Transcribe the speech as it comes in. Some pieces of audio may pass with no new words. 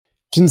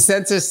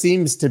Consensus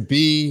seems to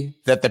be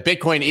that the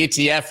Bitcoin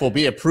ETF will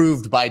be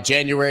approved by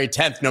January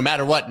 10th, no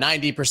matter what,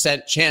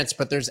 90% chance.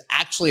 But there's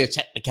actually a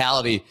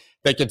technicality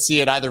that could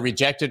see it either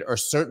rejected or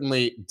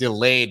certainly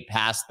delayed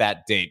past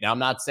that date. Now, I'm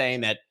not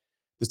saying that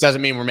this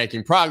doesn't mean we're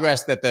making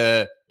progress, that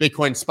the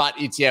Bitcoin spot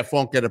ETF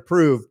won't get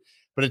approved,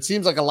 but it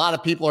seems like a lot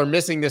of people are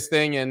missing this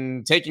thing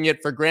and taking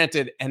it for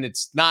granted. And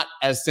it's not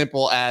as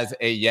simple as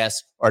a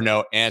yes or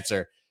no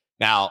answer.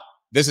 Now,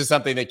 this is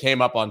something that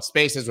came up on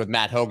Spaces with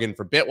Matt Hogan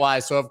for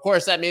Bitwise. So, of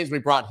course, that means we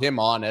brought him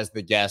on as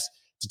the guest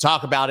to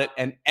talk about it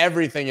and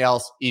everything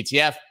else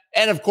ETF.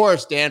 And, of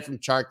course, Dan from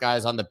Chart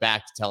Guys on the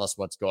back to tell us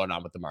what's going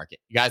on with the market.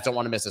 You guys don't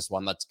want to miss this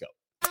one. Let's go.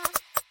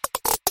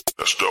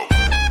 Let's go.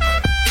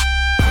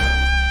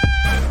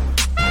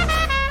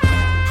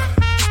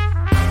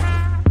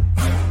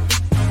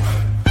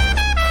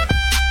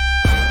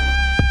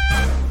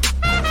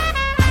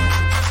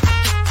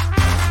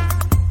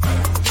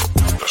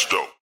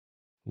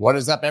 What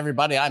is up,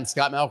 everybody? I'm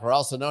Scott Melker,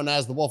 also known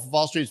as the Wolf of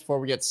Wall Street. Before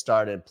we get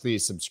started,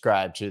 please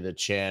subscribe to the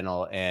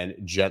channel and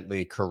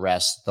gently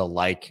caress the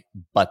like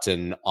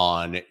button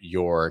on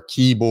your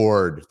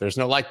keyboard. There's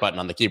no like button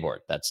on the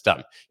keyboard. That's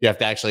dumb. You have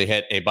to actually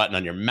hit a button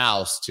on your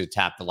mouse to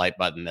tap the like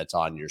button that's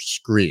on your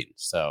screen.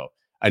 So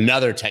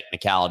another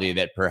technicality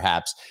that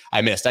perhaps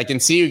I missed. I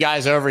can see you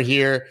guys over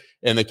here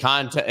in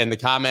the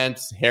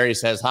comments. Harry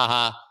says,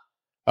 haha.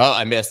 Oh,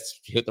 I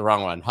missed. Hit the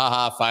wrong one.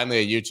 Haha, finally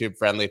a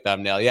YouTube-friendly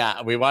thumbnail.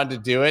 Yeah, we wanted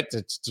to do it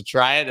to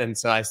try it. And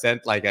so I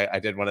sent, I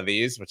did one of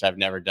these, which I've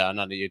never done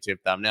on a YouTube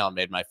thumbnail. I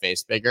made my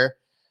face bigger.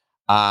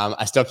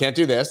 I still can't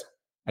do this.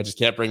 I just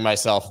can't bring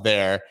myself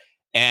there.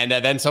 And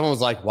then someone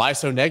was like, why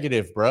so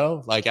negative,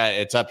 bro?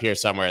 It's up here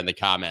somewhere in the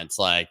comments.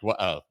 Like,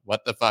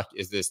 what the fuck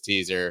is this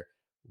teaser?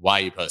 Why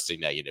are you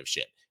posting negative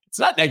shit? It's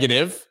not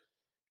negative.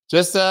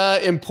 Just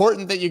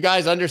important that you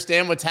guys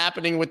understand what's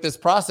happening with this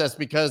process,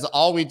 because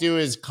all we do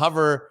is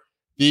cover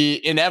the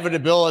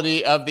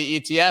inevitability of the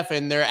ETF,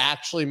 and there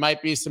actually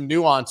might be some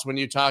nuance when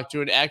you talk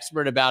to an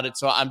expert about it.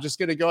 So I'm just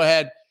going to go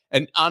ahead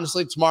and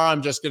honestly, tomorrow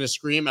I'm just going to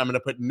scream. I'm going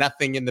to put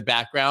nothing in the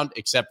background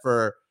except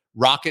for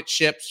rocket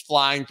ships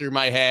flying through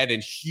my head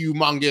and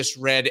humongous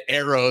red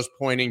arrows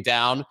pointing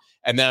down.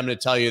 And then I'm going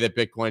to tell you that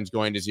Bitcoin's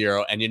going to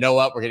zero. And you know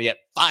what? We're going to get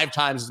 5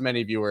 times as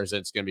many viewers.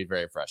 And it's going to be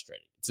very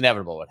frustrating. It's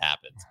inevitable what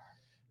happens.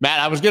 Matt,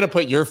 I was going to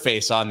put your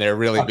face on there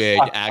really big,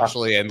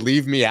 actually, and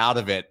leave me out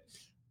of it.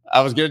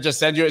 I was going to just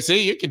send you.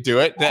 See, you can do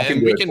it.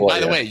 And we can, by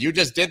the way, you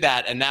just did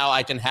that. And now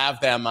I can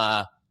have them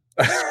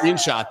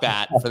screenshot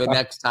that for the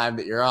next time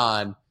that you're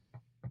on.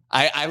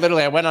 I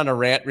went on a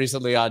rant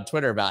recently on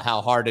Twitter about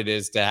how hard it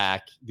is to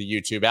hack the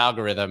YouTube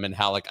algorithm and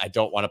how, I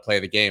don't want to play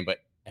the game, but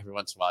every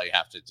once in a while you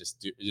have to just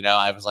do,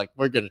 I was like,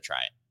 we're going to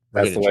try it.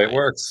 That's the way it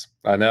works.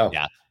 I know.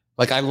 Yeah.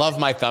 I love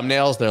my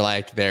thumbnails.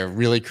 They're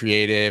really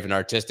creative and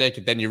artistic.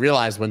 And then you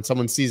realize when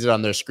someone sees it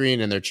on their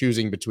screen and they're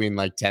choosing between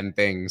 10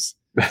 things,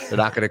 they're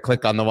not going to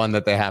click on the one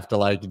that they have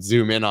to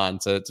zoom in on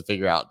to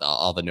figure out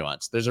all the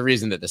nuance. There's a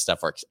reason that this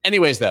stuff works.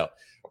 Anyways, though,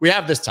 we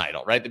have this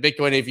title, right? The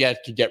Bitcoin ETF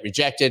could get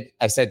rejected.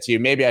 I said to you,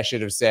 maybe I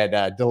should have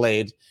said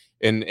delayed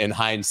in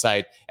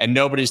hindsight, and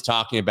nobody's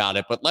talking about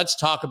it. But let's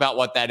talk about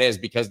what that is,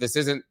 because this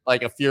isn't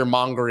a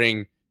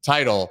fear-mongering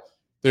title.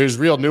 There's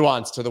real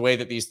nuance to the way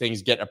that these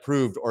things get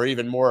approved, or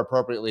even more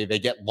appropriately, they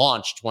get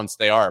launched once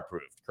they are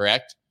approved,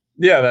 correct?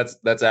 Yeah,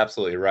 that's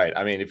absolutely right.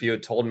 I mean, if you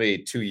had told me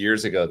 2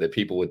 years ago that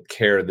people would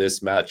care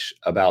this much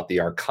about the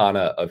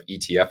arcana of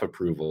ETF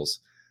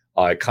approvals,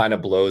 it kind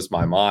of blows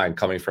my mind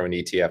coming from an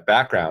ETF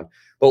background.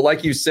 But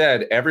like you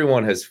said,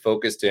 everyone has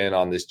focused in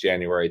on this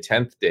January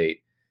 10th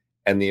date.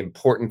 And the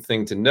important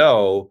thing to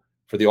know,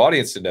 for the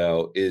audience to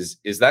know, is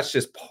that's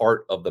just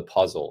part of the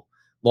puzzle.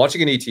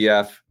 Launching an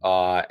ETF,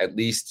 at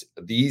least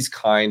these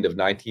kind of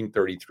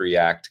 1933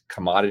 Act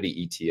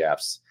commodity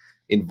ETFs,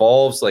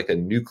 involves a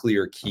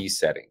nuclear key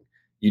setting.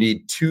 You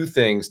need 2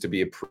 things to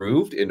be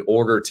approved in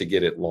order to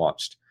get it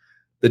launched.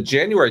 The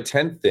January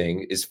 10th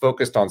thing is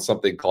focused on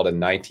something called a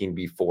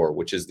 19B4,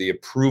 which is the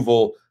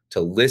approval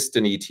to list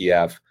an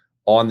ETF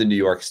on the New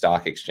York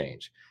Stock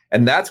Exchange.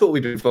 And that's what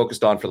we've been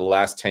focused on for the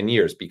last 10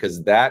 years,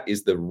 because that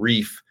is the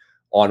reef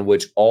on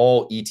which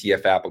all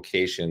ETF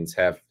applications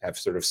have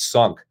sort of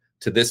sunk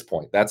to this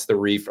point. That's the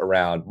reef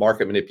around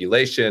market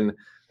manipulation.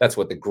 That's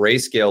what the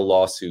Grayscale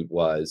lawsuit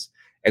was.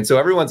 And so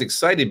everyone's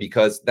excited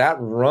because that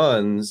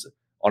runs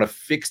on a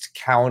fixed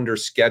calendar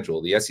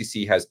schedule. The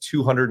SEC has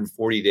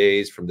 240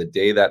 days from the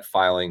day that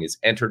filing is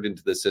entered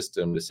into the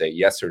system to say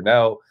yes or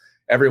no.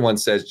 Everyone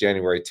says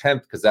January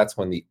 10th because that's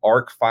when the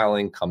ARC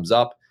filing comes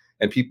up,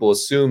 and people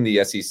assume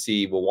the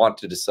SEC will want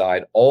to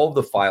decide all of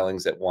the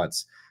filings at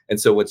once. And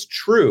so what's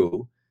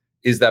true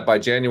is that by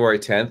January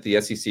 10th,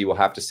 the SEC will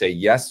have to say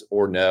yes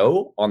or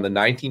no on the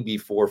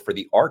 19B4 for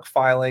the ARC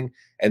filing,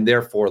 and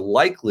therefore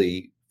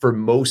likely for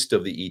most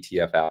of the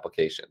ETF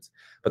applications.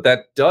 But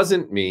that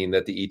doesn't mean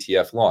that the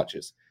ETF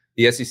launches.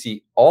 The SEC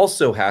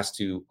also has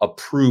to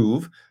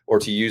approve, or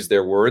to use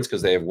their words,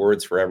 because they have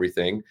words for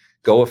everything,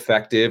 go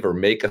effective or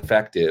make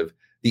effective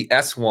the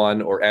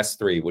S1 or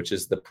S3, which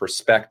is the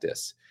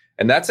prospectus.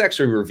 And that's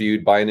actually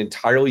reviewed by an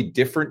entirely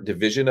different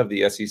division of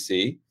the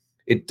SEC.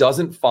 It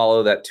doesn't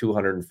follow that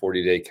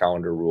 240-day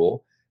calendar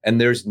rule.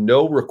 And there's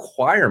no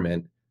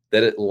requirement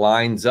that it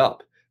lines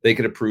up. They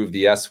could approve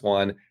the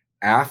S1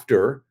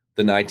 after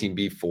the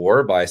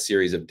 19B4 by a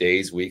series of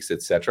days, weeks,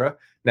 etc.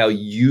 Now,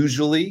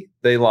 usually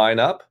they line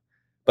up,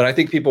 but I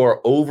think people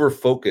are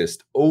overfocused,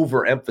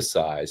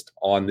 overemphasized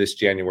on this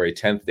January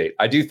 10th date.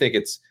 I do think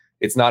it's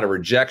not a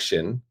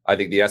rejection. I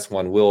think the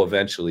S1 will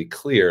eventually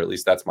clear. At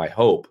least that's my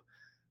hope.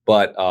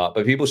 But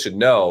people should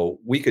know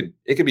it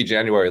could be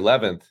January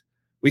 11th.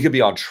 We could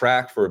be on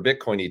track for a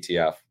Bitcoin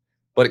ETF,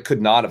 but it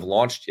could not have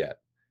launched yet.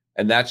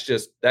 And that's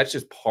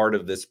just part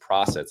of this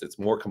process. It's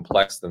more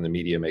complex than the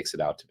media makes it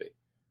out to be.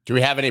 Do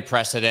we have any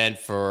precedent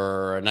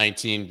for a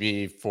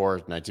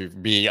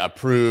 19B being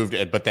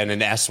approved, but then an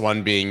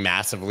S1 being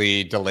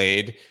massively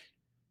delayed?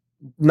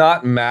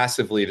 Not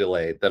massively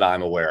delayed that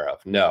I'm aware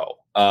of, no.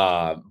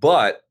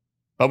 But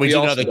we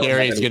do know that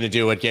Gary's going to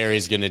do what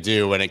Gary's going to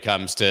do when it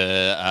comes to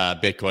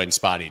Bitcoin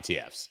spot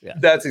ETFs. Yeah,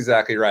 that's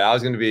exactly right. I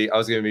was going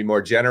to be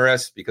more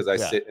generous because I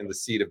sit in the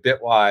seat of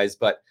Bitwise,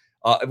 but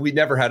we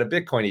never had a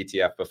Bitcoin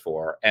ETF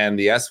before, and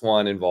the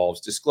S1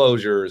 involves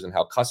disclosures and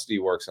how custody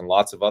works and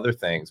lots of other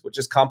things, which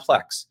is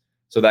complex.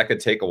 So that could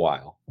take a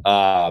while.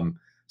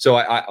 So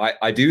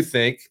I do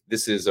think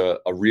this is a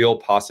real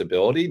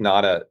possibility,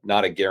 not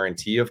a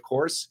guarantee, of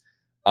course.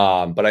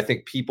 But I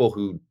think people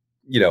who,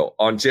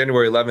 on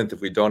January 11th,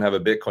 if we don't have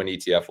a Bitcoin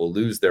ETF, will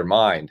lose their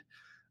mind,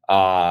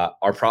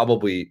 are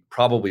probably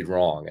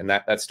wrong. And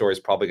that story is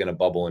probably going to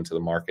bubble into the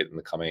market in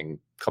the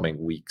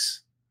coming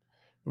weeks.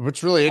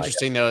 What's really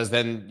interesting, though, is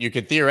then you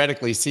could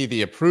theoretically see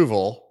the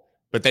approval,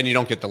 but then you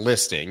don't get the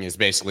listing, is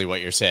basically what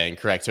you're saying,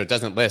 correct? So it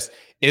doesn't list.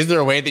 Is there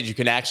a way that you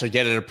can actually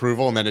get an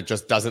approval and then it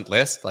just doesn't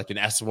list? Like an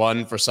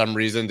S1 for some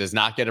reason does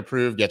not get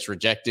approved, gets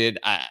rejected?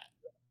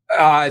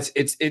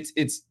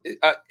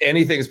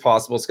 Anything is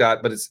possible,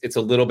 Scott, but it's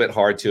a little bit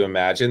hard to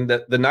imagine.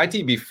 That the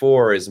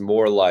 19B4 is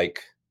more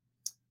like,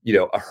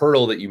 a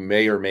hurdle that you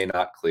may or may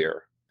not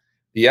clear.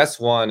 The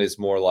S1 is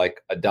more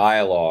like a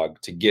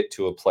dialogue to get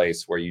to a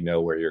place where you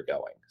know where you're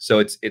going. So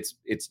it's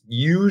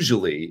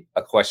usually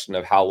a question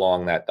of how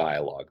long that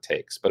dialogue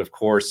takes. But of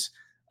course,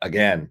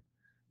 again,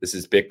 this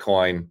is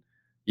Bitcoin.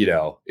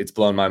 It's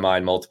blown my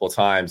mind multiple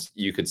times.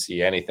 You could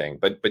see anything,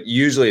 but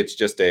usually it's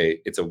just a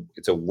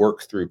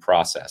work through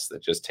process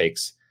that just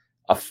takes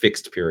a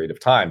fixed period of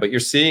time. But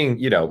you're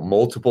seeing,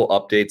 multiple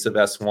updates of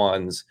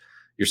S1s.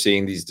 You're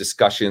seeing these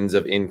discussions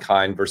of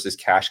in-kind versus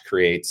cash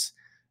creates.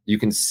 You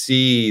can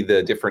see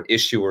the different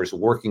issuers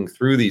working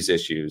through these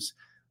issues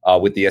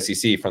with the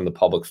SEC from the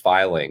public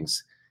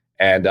filings.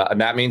 And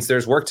that means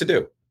there's work to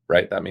do,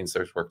 right? That means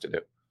there's work to do.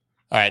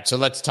 All right, so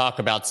let's talk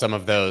about some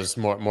of those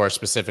more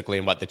specifically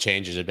and what the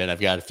changes have been. I've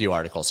got a few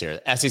articles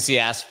here. SEC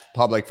asked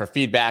public for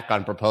feedback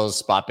on proposed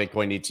spot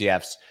Bitcoin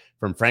ETFs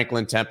from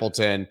Franklin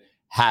Templeton,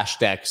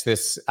 Hashdex.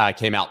 This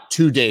came out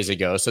 2 days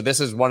ago. So this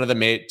is one of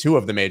the two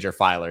of the major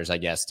filers, I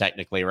guess,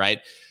 technically,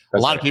 right?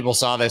 That's a lot of people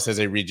saw this as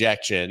a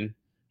rejection,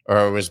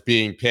 or was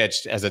being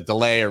pitched as a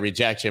delay or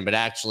rejection, but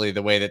actually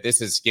the way that this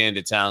is skinned,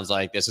 it sounds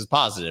like this is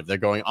positive. They're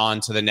going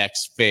on to the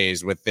next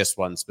phase with this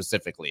one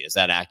specifically. Is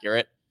that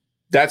accurate?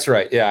 That's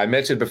right. Yeah, I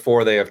mentioned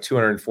before they have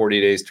 240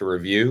 days to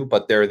review,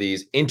 but there are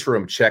these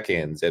interim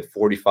check-ins at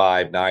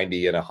 45,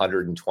 90, and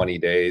 120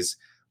 days,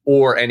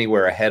 or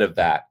anywhere ahead of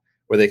that,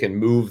 where they can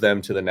move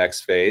them to the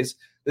next phase.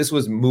 This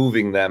was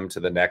moving them to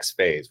the next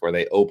phase, where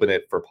they open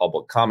it for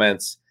public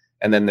comments,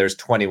 and then there's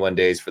 21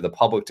 days for the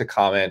public to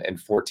comment and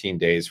 14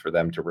 days for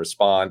them to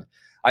respond.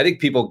 I think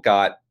people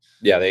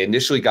they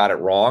initially got it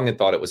wrong and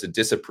thought it was a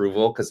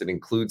disapproval because it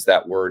includes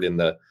that word in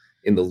the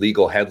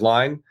legal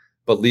headline.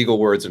 But legal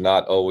words are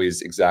not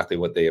always exactly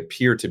what they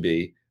appear to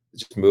be,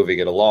 just moving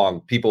it along.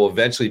 People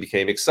eventually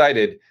became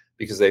excited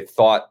because they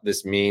thought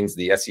this means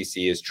the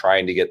SEC is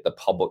trying to get the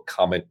public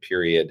comment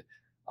period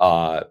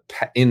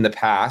in the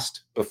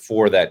past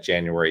before that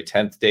January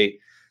 10th date.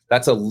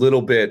 That's a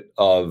little bit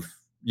of,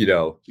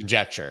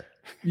 conjecture.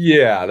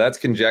 Yeah, that's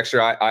conjecture.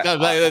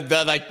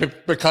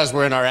 Because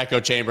we're in our echo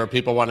chamber,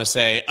 people want to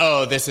say,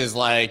 oh, this is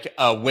like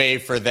a way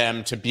for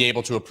them to be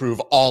able to approve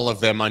all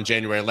of them on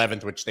January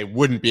 11th, which they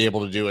wouldn't be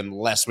able to do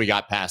unless we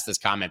got past this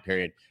comment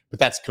period. But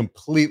that's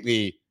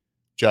completely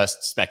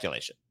just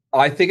speculation.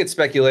 I think it's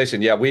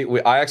speculation. Yeah,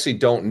 I actually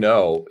don't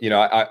know.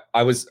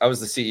 I was the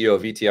CEO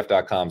of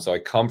ETF.com, so I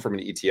come from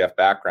an ETF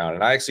background,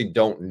 and I actually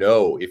don't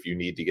know if you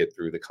need to get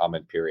through the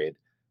comment period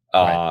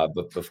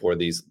but before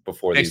these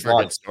Thanks for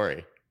a good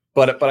story.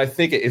 But I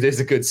think it is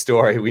a good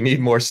story. We need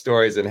more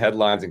stories and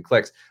headlines and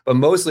clicks. But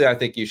mostly, I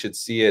think you should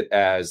see it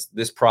as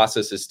this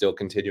process is still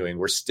continuing.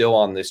 We're still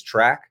on this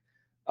track.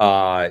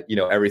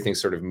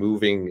 Everything's sort of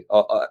moving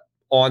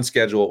on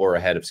schedule or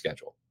ahead of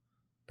schedule.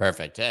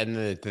 Perfect. And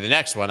the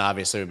next one,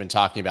 obviously, we've been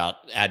talking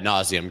about ad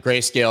nauseum.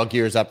 Grayscale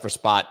gears up for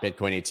spot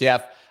Bitcoin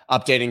ETF,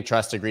 updating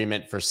trust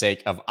agreement for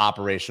sake of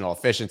operational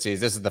efficiencies.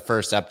 This is the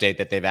first update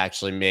that they've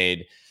actually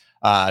made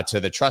to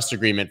the trust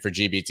agreement for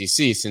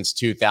GBTC since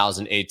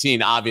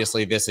 2018.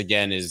 Obviously, this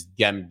again is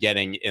them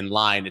getting in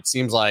line. It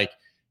seems like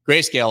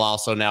Grayscale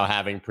also now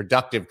having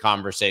productive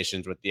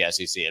conversations with the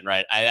SEC. And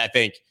I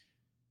think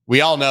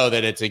we all know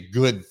that it's a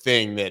good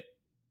thing that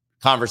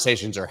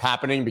conversations are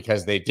happening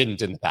because they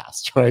didn't in the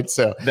past, right?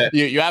 So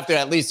you have to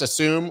at least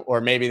assume, or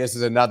maybe this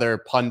is another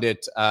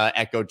pundit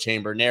echo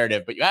chamber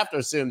narrative, but you have to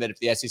assume that if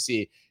the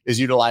SEC is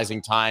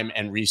utilizing time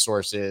and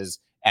resources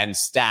and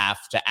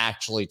staff to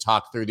actually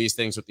talk through these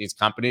things with these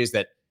companies,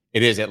 that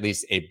it is at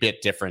least a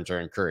bit different or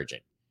encouraging.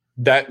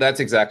 That's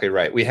exactly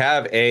right. We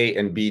have A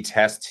and B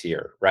tests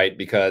here, right?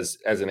 Because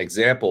as an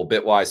example,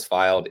 Bitwise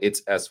filed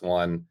its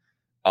S1,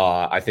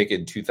 I think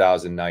in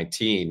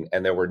 2019,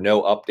 and there were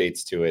no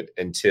updates to it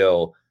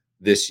until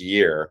this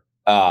year.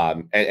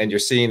 And you're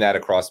seeing that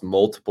across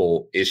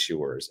multiple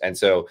issuers. And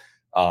so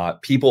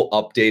people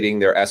updating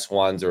their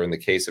S1s, or in the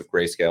case of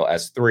Grayscale,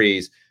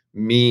 S3s,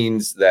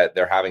 means that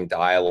they're having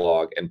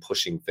dialogue and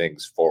pushing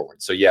things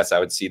forward. So yes, I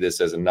would see this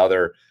as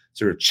another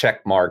sort of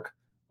check mark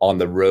on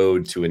the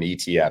road to an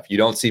ETF. You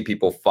don't see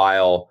people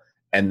file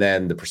and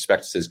then the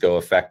prospectuses go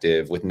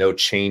effective with no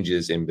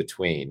changes in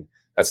between.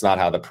 That's not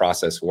how the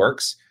process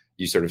works.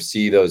 You sort of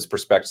see those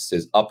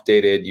prospectuses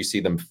updated. You see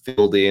them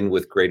filled in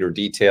with greater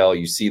detail.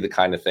 You see the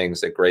kind of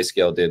things that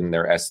Grayscale did in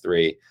their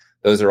S3.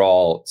 Those are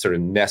all sort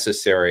of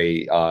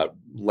necessary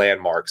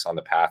landmarks on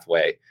the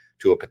pathway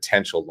to a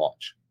potential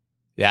launch.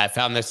 Yeah, I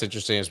found this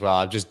interesting as well.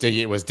 I just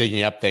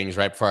digging up things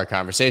right before our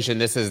conversation.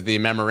 This is the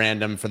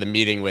memorandum for the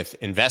meeting with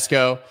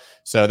Invesco.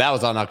 So that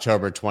was on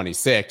October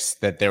 26th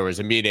that there was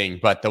a meeting.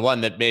 But the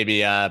one that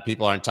maybe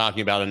people aren't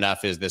talking about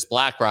enough is this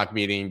BlackRock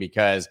meeting,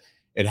 because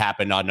it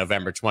happened on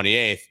November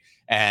 28th.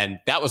 And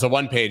that was a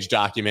one-page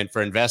document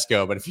for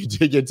Invesco. But if you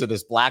dig into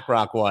this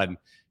BlackRock one,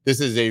 this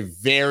is a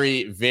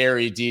very,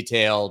 very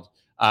detailed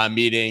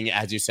meeting,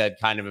 as you said,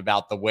 kind of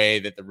about the way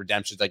that the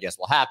redemptions, I guess,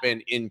 will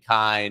happen, in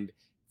kind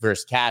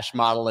versus cash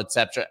model, et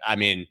cetera. I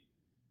mean,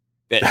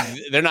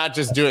 they're not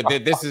just doing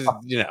this.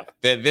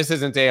 This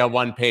isn't a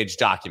one-page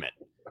document.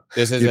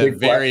 This is a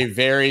very,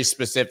 very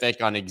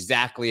specific on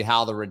exactly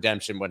how the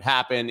redemption would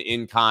happen,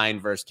 in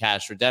kind versus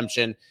cash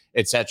redemption,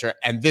 et cetera.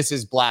 And this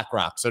is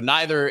BlackRock. So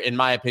neither, in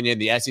my opinion,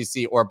 the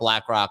SEC or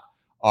BlackRock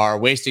are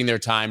wasting their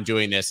time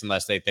doing this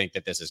unless they think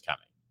that this is coming.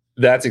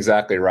 That's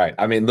exactly right.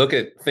 I mean,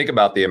 think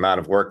about the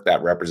amount of work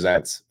that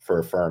represents for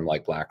a firm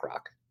like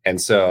BlackRock.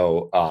 And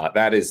so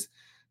that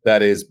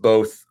is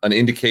both an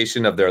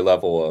indication of their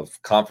level of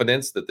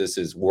confidence that this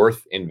is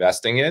worth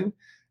investing in,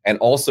 and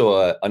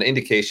also an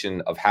indication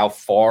of how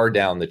far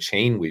down the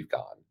chain we've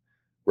gone,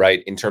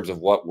 right, in terms of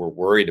what we're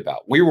worried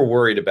about. We were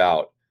worried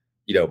about,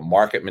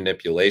 market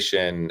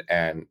manipulation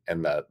and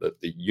the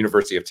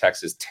University of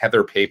Texas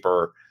tether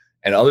paper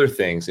and other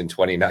things in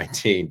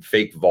 2019,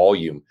 fake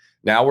volume.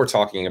 Now we're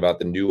talking about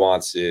the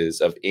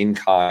nuances of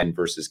in-kind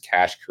versus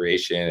cash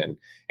creation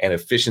and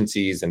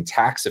efficiencies and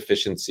tax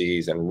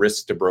efficiencies and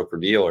risk to broker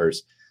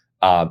dealers.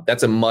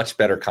 That's a much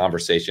better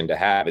conversation to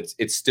have.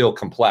 It's still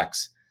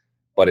complex,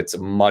 but it's a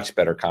much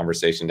better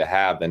conversation to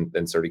have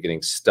than sort of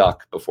getting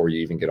stuck before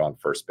you even get on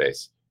first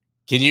base.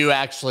 Can you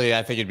actually,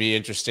 I think it'd be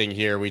interesting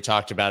here. We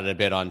talked about it a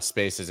bit on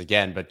Spaces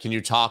again, but can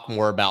you talk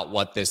more about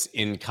what this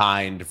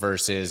in-kind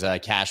versus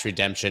cash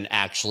redemption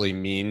actually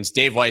means?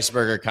 Dave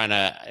Weisberger kind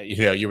of,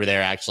 you were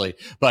there actually,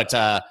 but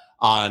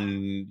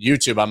on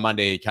YouTube on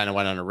Monday, he kind of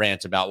went on a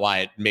rant about why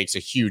it makes a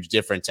huge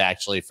difference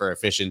actually for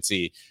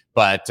efficiency.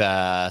 But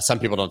some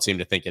people don't seem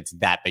to think it's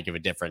that big of a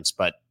difference.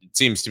 But it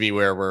seems to be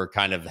where we're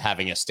kind of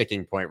having a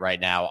sticking point right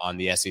now on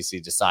the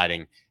SEC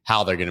deciding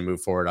how they're going to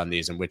move forward on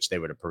these and which they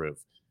would approve.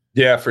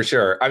 Yeah, for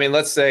sure. I mean,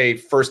 let's say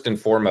first and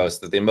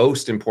foremost that the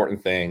most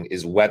important thing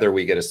is whether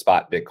we get a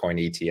spot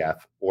Bitcoin ETF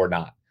or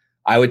not.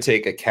 I would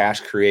take a cash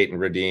create and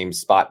redeem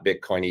spot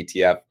Bitcoin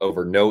ETF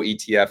over no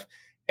ETF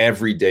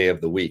every day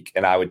of the week.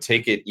 And I would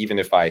take it even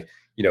if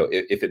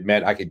if it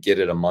meant I could get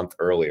it a month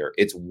earlier.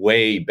 It's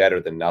way better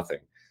than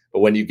nothing. But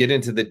when you get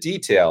into the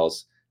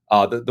details,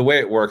 the way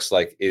it works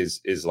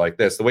is like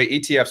this. The way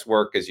ETFs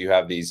work is you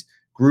have these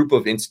group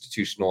of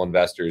institutional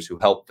investors who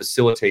help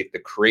facilitate the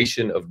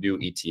creation of new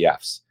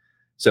ETFs.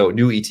 So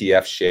new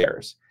ETF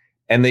shares.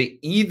 And they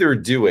either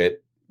do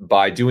it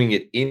by doing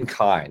it in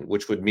kind,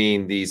 which would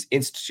mean these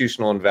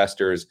institutional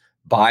investors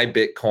buy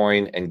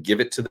Bitcoin and give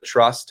it to the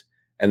trust.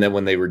 And then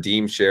when they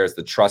redeem shares,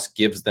 the trust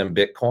gives them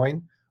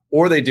Bitcoin,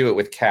 or they do it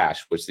with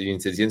cash, which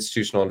means the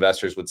institutional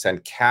investors would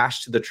send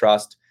cash to the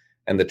trust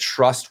and the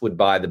trust would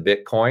buy the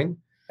Bitcoin.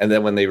 And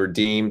then when they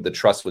redeem, the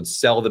trust would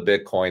sell the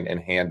Bitcoin and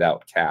hand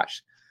out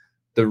cash.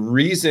 The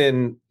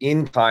reason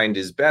in kind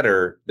is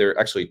better, there are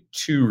actually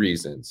two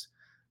reasons.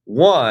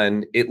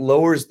 One, it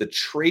lowers the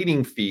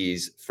trading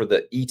fees for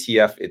the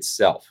ETF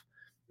itself.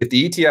 If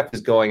the ETF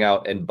is going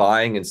out and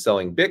buying and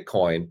selling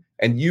Bitcoin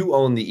and you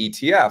own the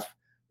ETF,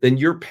 then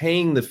you're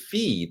paying the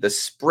fee, the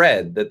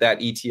spread that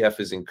ETF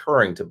is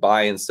incurring to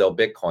buy and sell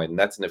Bitcoin. And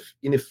that's an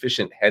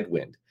inefficient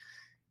headwind.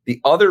 The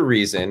other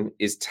reason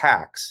is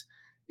tax.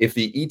 If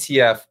the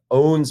ETF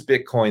owns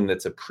Bitcoin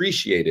that's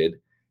appreciated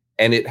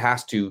and it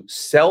has to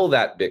sell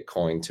that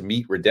Bitcoin to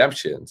meet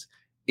redemptions,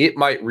 it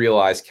might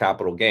realize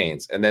capital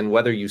gains. And then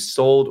whether you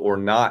sold or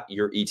not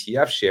your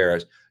ETF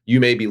shares, you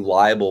may be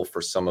liable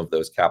for some of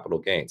those capital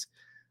gains.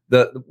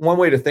 The one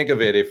way to think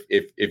of it,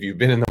 if you've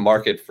been in the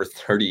market for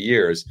 30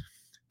 years,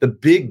 the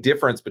big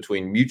difference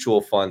between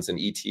mutual funds and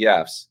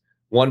ETFs,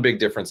 one big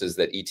difference is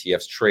that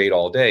ETFs trade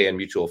all day and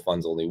mutual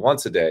funds only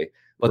once a day.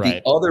 But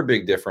the other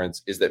big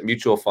difference is that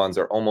mutual funds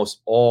are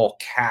almost all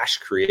cash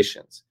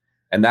creations.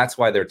 And that's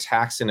why they're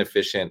tax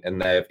inefficient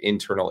and they have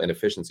internal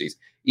inefficiencies.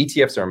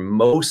 ETFs are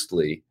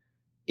mostly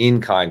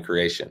in-kind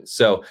creations.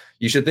 So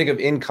you should think of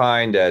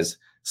in-kind as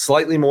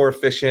slightly more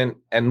efficient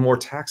and more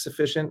tax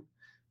efficient.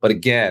 But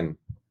again,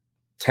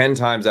 10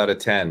 times out of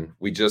 10,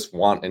 we just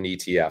want an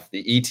ETF.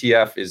 The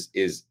ETF is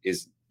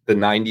the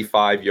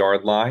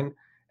 95-yard line,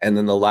 and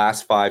then the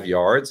last 5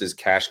 yards is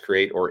cash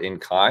create or in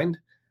kind.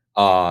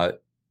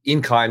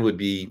 In kind would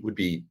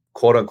be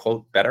quote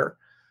unquote better,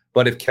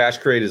 but if cash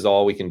create is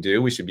all we can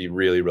do, we should be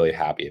really, really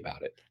happy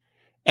about it.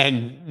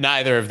 And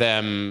neither of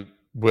them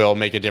will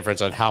make a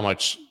difference on how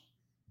much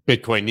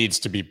Bitcoin needs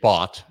to be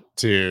bought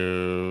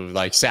to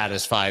like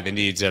satisfy the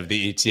needs of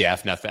the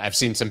ETF. Nothing. I've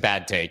seen some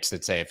bad takes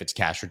that say if it's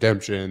cash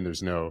redemption,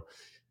 there's no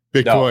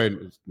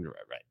Bitcoin. No.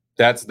 Right.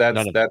 That's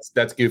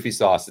goofy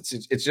sauce.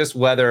 It's just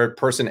whether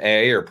person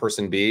A or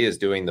person B is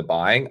doing the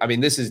buying. I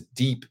mean, this is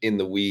deep in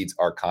the weeds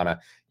arcana.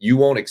 You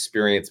won't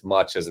experience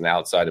much as an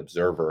outside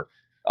observer.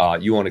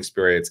 You won't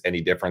experience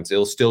any difference.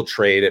 It'll still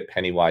trade at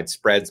penny-wide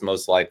spreads,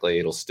 most likely.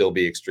 It'll still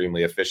be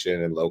extremely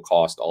efficient and low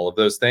cost, all of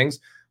those things.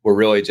 We're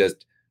really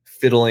just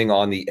fiddling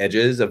on the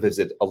edges of, is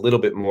it a little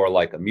bit more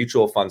like a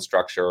mutual fund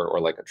structure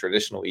or like a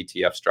traditional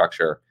ETF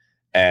structure?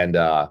 And,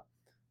 I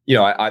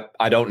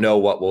don't know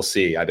what we'll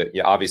see.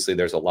 Obviously,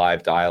 there's a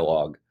live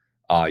dialogue.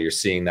 You're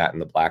seeing that in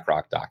the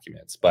BlackRock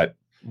documents, but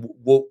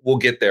we'll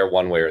get there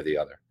one way or the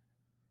other.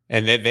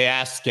 And they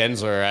asked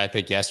Gensler, I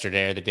think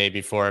yesterday or the day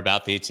before,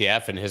 about the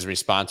ETF, and his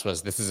response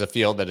was, "This is a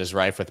field that is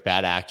rife with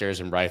bad actors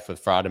and rife with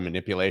fraud and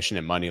manipulation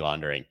and money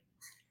laundering."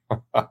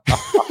 I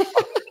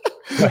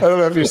don't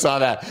know if you saw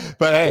that,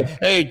 but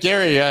hey,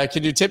 Gary,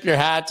 can you tip your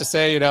hat to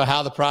say,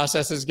 how the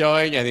process is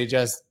going? And he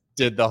just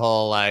did the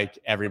whole like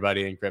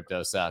everybody in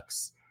crypto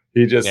sucks.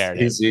 He's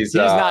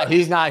not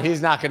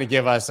going to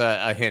give us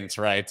a hint,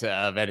 right,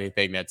 of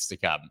anything that's to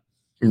come.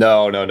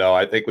 No.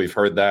 I think we've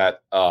heard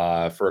that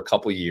for a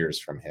couple of years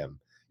from him.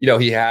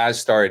 He has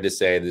started to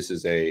say this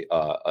is a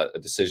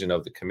decision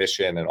of the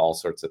commission and all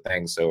sorts of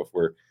things. So if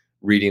we're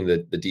reading the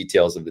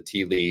details of the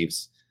tea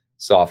leaves,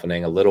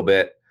 softening a little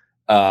bit.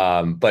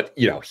 But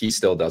he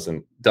still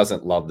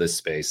doesn't love this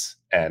space,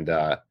 and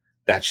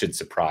that should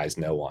surprise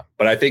no one.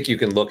 But I think you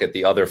can look at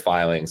the other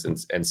filings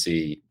and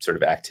see sort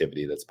of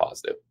activity that's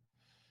positive.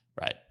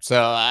 Right. So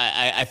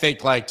I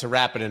think, like, to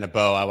wrap it in a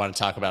bow, I want to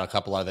talk about a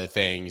couple other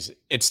things.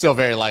 It's still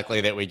very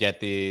likely that we get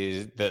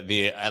the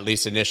at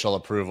least initial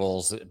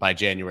approvals by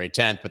January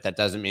 10th, but that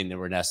doesn't mean that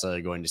we're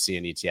necessarily going to see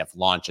an ETF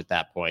launch at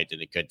that point,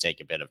 and it could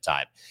take a bit of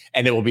time.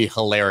 And it will be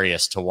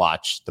hilarious to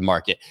watch the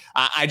market.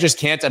 I just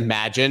can't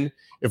imagine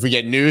if we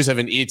get news of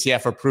an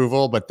ETF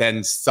approval, but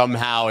then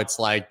somehow it's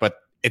like, but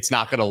it's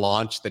not going to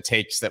launch, the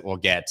takes that we'll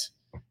get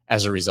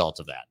as a result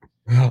of that.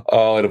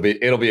 Oh,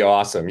 it'll be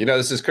awesome.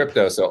 This is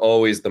crypto, so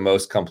always the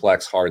most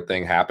complex, hard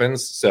thing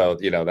happens. So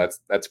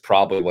that's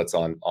probably what's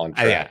on track.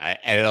 Yeah,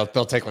 and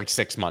they'll take like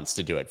 6 months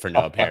to do it for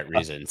no apparent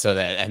reason.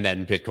 And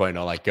then Bitcoin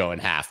will like go in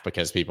half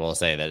because people will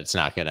say that it's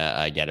not going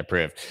to get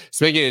approved.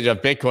 Speaking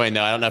of Bitcoin,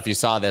 though, I don't know if you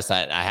saw this.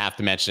 I have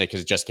to mention it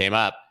because it just came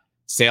up.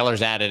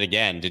 Sailor's at it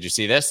again. Did you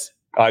see this?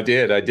 I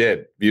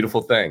did.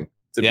 Beautiful thing.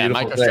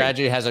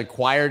 MicroStrategy has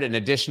acquired an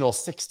additional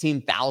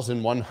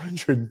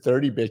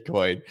 16,130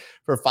 Bitcoin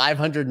for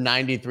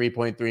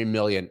 $593.3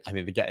 million. I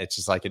mean, it's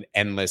just like an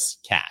endless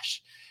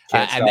cash.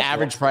 An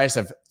average price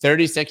of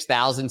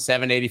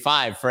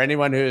 $36,785. For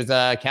anyone who's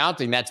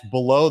counting, that's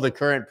below the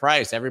current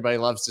price. Everybody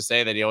loves to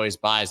say that he always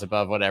buys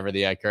above whatever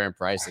the current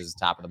price is,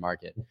 top of the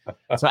market.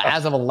 So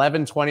as of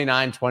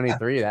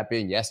 11/29/23, that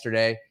being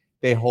yesterday,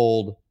 they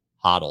hold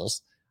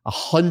HODLs.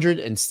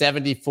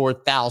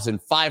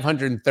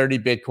 174,530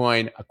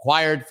 Bitcoin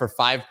acquired for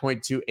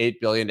 $5.28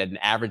 billion at an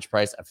average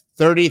price of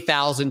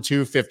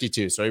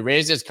 $30,252. So he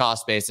raised his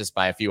cost basis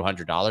by a few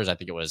 $100s. I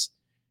think it was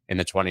in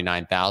the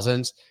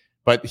 29,000s,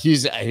 but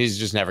he's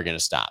just never going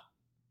to stop.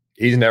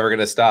 He's never going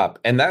to stop.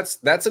 And that's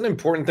an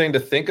important thing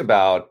to think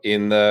about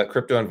in the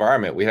crypto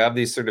environment. We have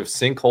these sort of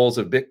sinkholes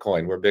of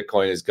Bitcoin where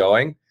Bitcoin is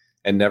going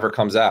and never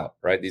comes out,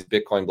 right? These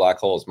Bitcoin black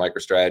holes.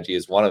 MicroStrategy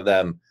is one of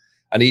them.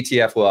 An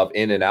ETF will have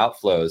in and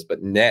outflows,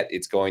 but net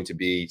it's going to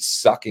be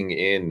sucking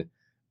in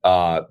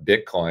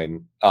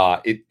Bitcoin.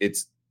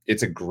 It's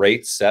a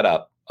great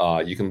setup.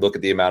 You can look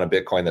at the amount of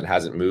Bitcoin that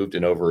hasn't moved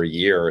in over a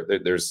year.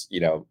 There's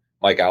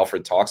Mike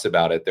Alfred talks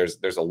about it.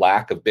 There's a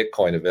lack of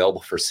Bitcoin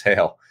available for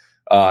sale.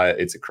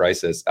 It's a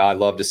crisis. I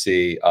love to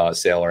see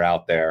Sailor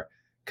out there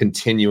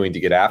continuing to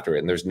get after it,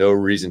 and there's no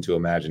reason to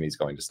imagine he's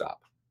going to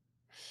stop.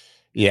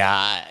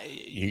 Yeah,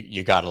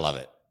 you gotta love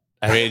it.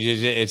 I mean,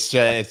 it's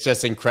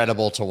just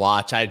incredible to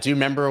watch. I do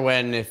remember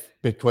when if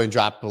Bitcoin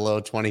dropped below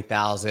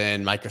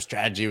 20,000,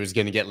 MicroStrategy was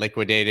going to get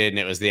liquidated and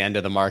it was the end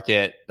of the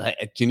market.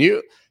 Can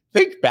you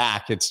think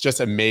back? It's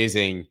just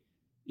amazing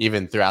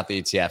even throughout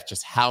the ETF,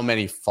 just how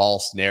many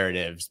false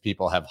narratives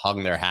people have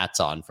hung their hats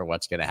on for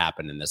what's going to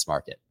happen in this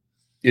market.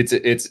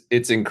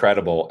 It's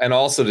incredible, and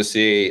also to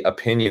see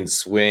opinions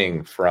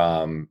swing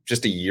from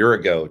just a year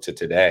ago to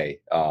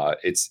today.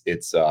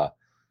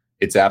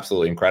 It's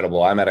absolutely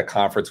incredible. I'm at a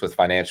conference with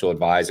financial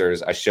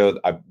advisors. I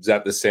was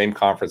at the same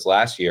conference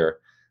last year.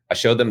 I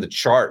showed them the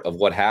chart of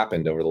what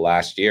happened over the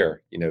last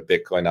year.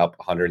 Bitcoin up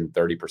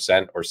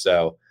 130% or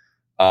so,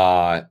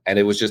 and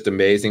it was just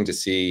amazing to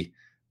see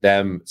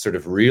them sort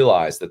of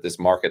realize that this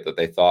market that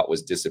they thought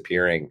was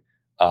disappearing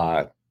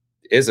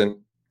isn't.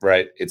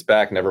 Right. It's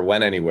back, never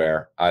went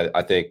anywhere.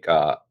 I think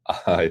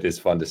it is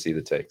fun to see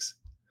the takes.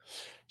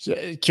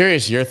 So,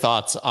 curious your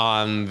thoughts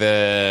on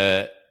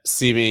the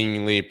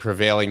seemingly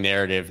prevailing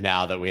narrative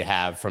now that we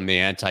have from the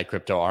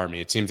anti-crypto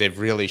army. It seems they've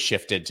really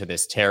shifted to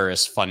this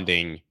terrorist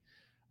funding,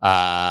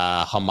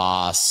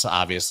 Hamas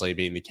obviously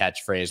being the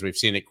catchphrase. We've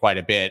seen it quite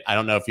a bit. I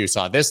don't know if you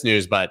saw this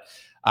news, but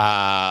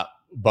Wally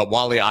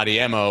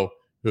Adeyemo,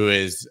 who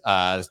is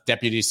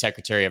Deputy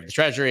Secretary of the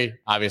Treasury,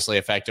 obviously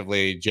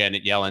effectively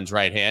Janet Yellen's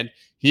right hand.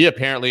 He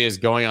apparently is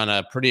going on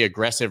a pretty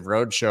aggressive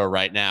roadshow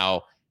right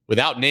now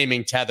without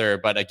naming Tether,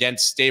 but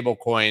against stable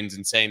coins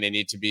and saying they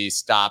need to be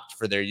stopped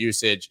for their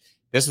usage.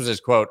 This was his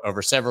quote: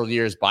 "Over several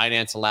years,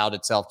 Binance allowed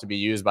itself to be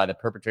used by the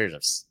perpetrators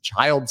of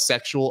child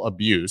sexual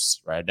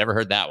abuse," right? I've never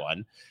heard that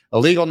one.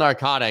 "Illegal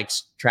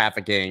narcotics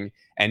trafficking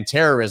and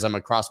terrorism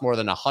across more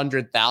than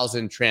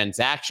 100,000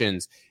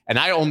 transactions." And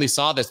I only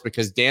saw this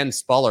because Dan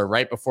Spuller,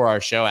 right before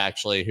our show,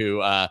 actually,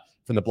 who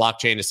from the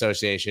Blockchain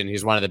Association,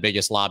 he's one of the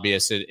biggest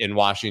lobbyists in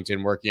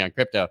Washington working on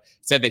crypto,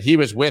 said that he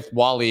was with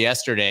Wally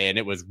yesterday and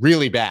it was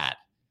really bad.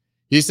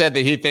 He said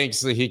that he thinks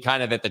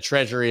that that the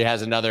Treasury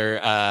has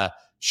another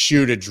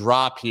shoe to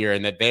drop here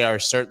and that they are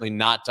certainly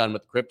not done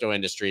with the crypto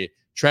industry.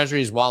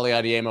 Treasury's Wally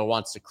Adeyemo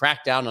wants to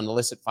crack down on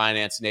illicit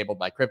finance enabled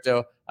by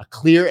crypto, a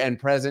clear and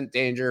present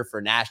danger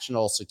for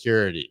national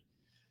security.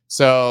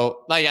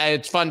 So,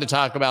 it's fun to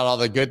talk about all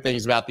the good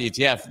things about the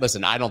ETF.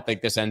 Listen, I don't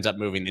think this ends up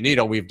moving the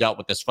needle. We've dealt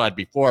with this FUD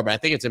before, but I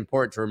think it's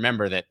important to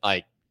remember that,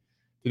 the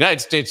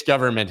United States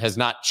government has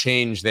not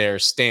changed their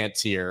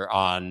stance here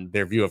on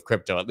their view of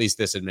crypto, at least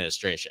this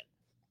administration.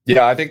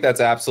 Yeah, I think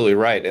that's absolutely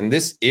right. And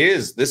this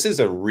is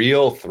a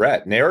real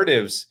threat.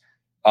 Narratives,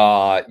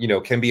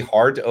 can be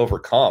hard to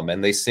overcome,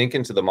 and they sink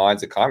into the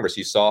minds of Congress.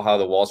 You saw how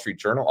the Wall Street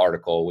Journal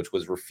article, which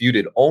was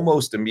refuted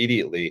almost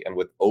immediately and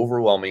with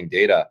overwhelming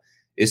data,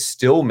 is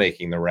still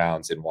making the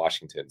rounds in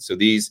Washington. So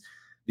these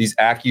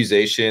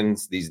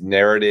accusations, these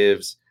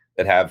narratives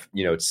that have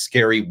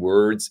scary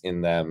words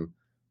in them,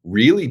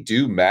 really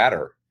do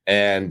matter.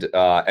 And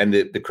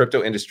the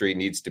crypto industry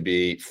needs to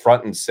be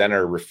front and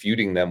center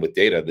refuting them with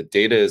data. The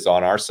data is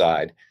on our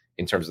side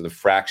in terms of the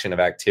fraction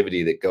of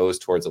activity that goes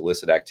towards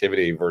illicit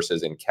activity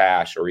versus in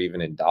cash or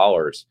even in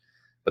dollars.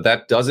 But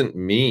that doesn't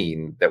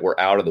mean that we're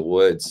out of the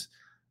woods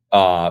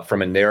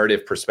from a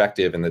narrative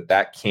perspective, and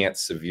that can't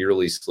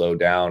severely slow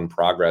down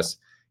progress.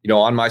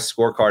 On my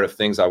scorecard of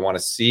things I want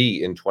to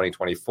see in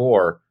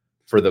 2024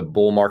 for the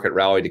bull market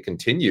rally to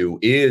continue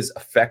is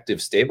effective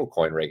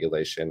stablecoin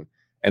regulation.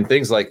 And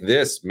things like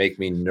this make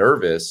me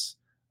nervous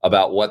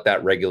about what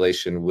that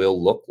regulation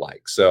will look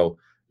like. So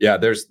yeah,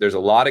 there's a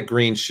lot of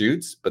green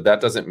shoots, but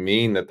that doesn't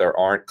mean that there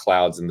aren't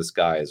clouds in the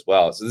sky as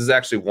well. So this is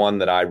actually one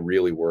that I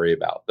really worry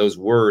about. Those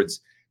words,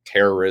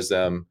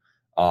 terrorism,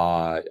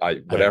 drug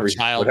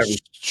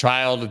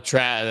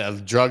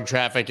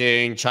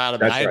trafficking,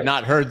 I had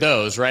not heard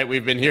those, right?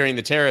 We've been hearing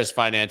the terrorist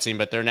financing,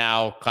 but they're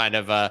now kind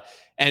of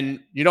and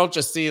you don't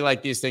just see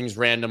these things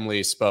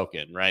randomly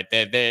spoken, right?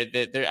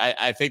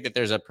 I think that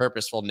there's a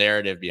purposeful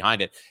narrative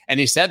behind it. And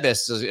he said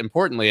this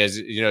importantly, as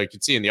you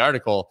could see in the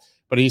article,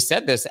 but he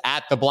said this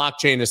at the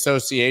Blockchain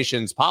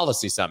Association's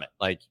policy summit.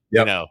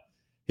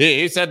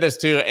 He said this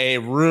to a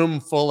room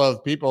full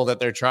of people that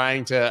they're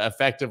trying to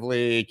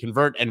effectively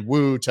convert and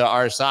woo to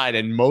our side,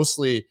 and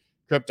mostly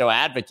crypto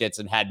advocates,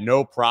 and had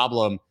no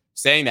problem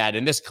saying that.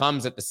 And this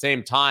comes at the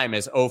same time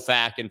as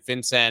OFAC and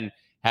FinCEN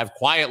have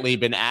quietly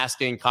been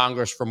asking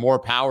Congress for more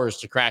powers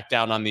to crack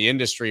down on the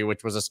industry,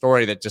 which was a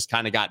story that just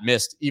kind of got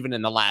missed even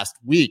in the last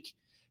week,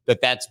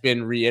 that's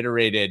been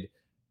reiterated.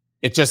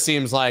 It just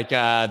seems like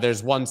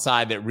there's one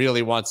side that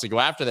really wants to go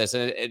after this.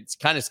 And it's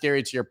kind of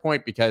scary to your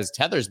point because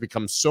Tether's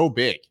become so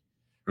big,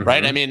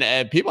 right? I mean,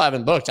 people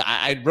haven't looked.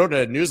 I wrote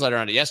a newsletter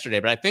on it yesterday,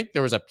 but I think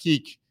there was a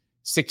peak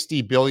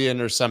 60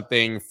 billion or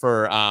something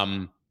for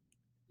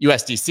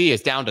USDC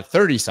is down to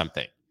 30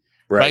 something,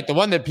 right? The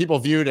one that people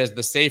viewed as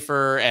the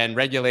safer and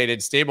regulated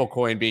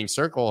stablecoin being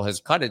Circle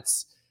has cut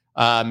its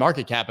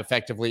market cap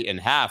effectively in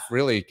half,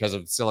 really because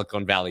of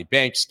Silicon Valley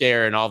Bank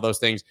scare and all those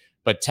things.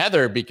 But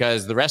Tether,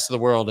 because the rest of the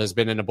world has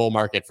been in a bull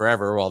market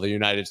forever, while the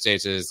United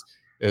States is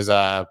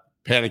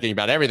panicking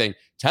about everything,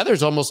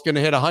 Tether's almost going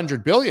to hit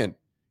 100 billion.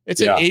 It's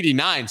at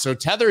 89. So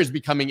Tether is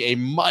becoming a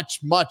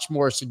much, much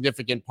more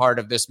significant part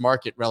of this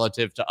market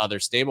relative to other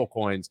stable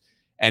coins.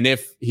 And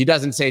if he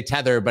doesn't say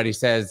Tether, but he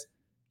says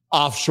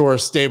offshore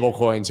stable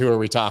coins, who are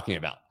we talking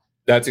about?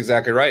 That's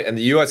exactly right. And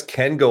the US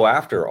can go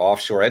after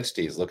offshore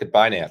entities. Look at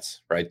Binance,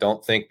 right?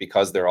 Don't think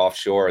because they're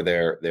offshore,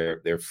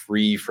 they're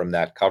free from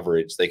that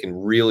coverage. They can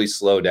really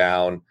slow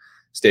down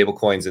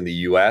stablecoins in the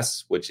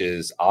US, which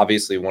is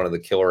obviously one of the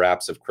killer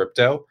apps of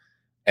crypto.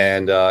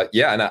 And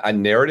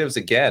and narratives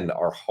again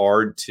are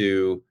hard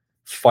to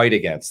fight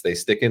against. They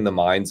stick in the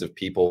minds of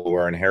people who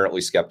are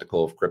inherently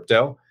skeptical of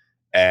crypto.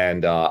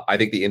 And I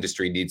think the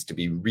industry needs to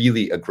be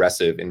really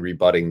aggressive in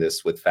rebutting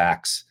this with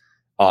facts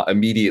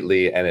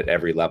immediately and at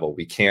every level.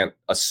 We can't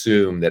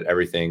assume that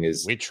everything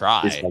is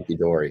hunky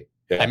dory.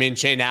 Yeah. I mean,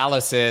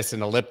 Chainalysis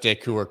and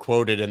Elliptic, who were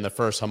quoted in the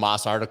first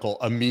Hamas article,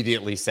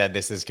 immediately said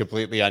this is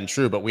completely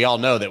untrue. But we all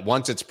know that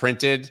once it's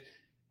printed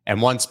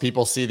and once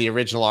people see the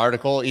original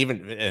article,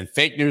 and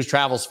fake news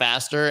travels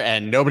faster,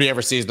 and nobody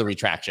ever sees the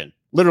retraction.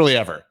 Literally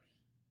ever.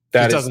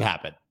 That doesn't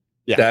happen.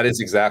 Yeah, that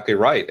is exactly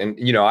right. And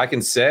I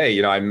can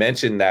say, I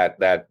mentioned that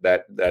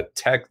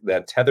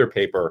Tether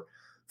paper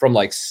from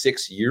like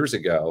 6 years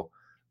ago.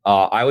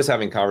 I was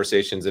having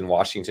conversations in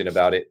Washington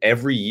about it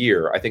every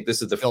year. I think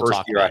this is the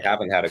first year I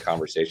haven't had a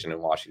conversation in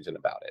Washington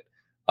about it.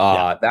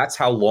 That's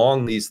how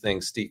long these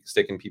things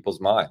stick in people's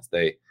minds.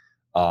 They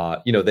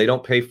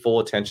don't pay full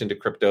attention to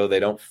crypto. They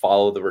don't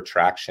follow the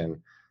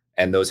retraction,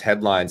 and those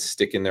headlines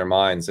stick in their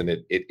minds, and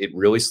it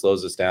really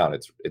slows us down.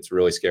 It's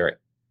really scary.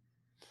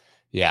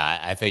 Yeah,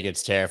 I think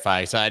it's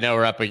terrifying. So I know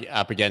we're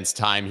up against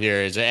time here.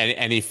 Is there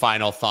any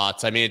final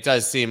thoughts? I mean, it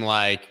does seem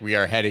like we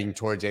are heading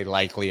towards a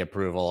likely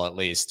approval, at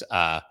least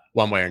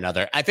one way or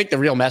another. I think the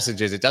real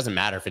message is it doesn't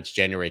matter if it's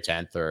January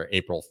 10th or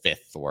April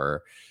 5th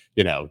or,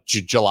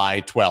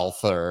 July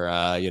 12th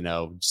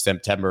or,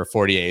 September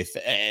 48th.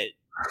 It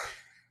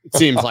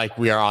seems like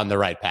we are on the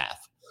right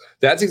path.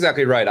 That's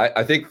exactly right.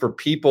 I think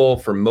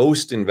for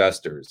most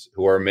investors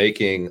who are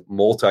making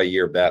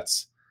multi-year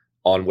bets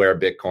on where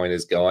Bitcoin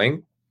is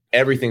going,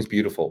 everything's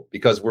beautiful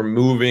because we're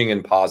moving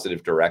in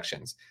positive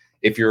directions.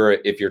 If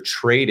you're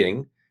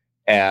trading,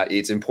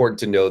 it's important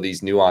to know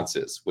these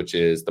nuances, which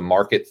is the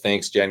market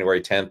thinks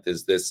January 10th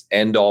is this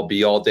end all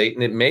be all date,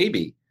 and it may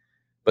be,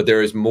 but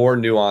there is more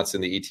nuance in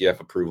the ETF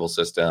approval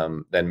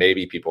system than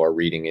maybe people are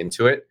reading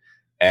into it.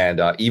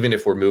 And even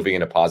if we're moving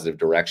in a positive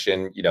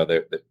direction,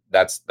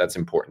 that's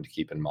important to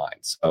keep in mind.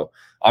 So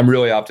I'm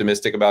really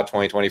optimistic about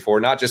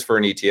 2024, not just for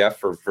an ETF,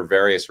 for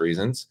various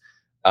reasons,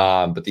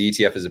 but the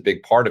ETF is a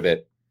big part of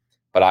it.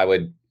 But I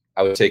would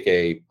take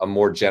a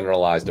more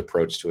generalized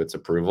approach to its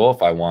approval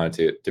if I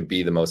wanted to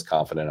be the most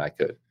confident I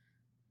could.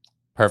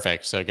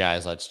 Perfect. So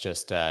guys, let's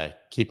just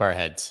keep our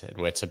heads and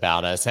wits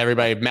about us.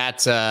 Everybody,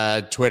 Matt's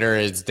Twitter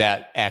is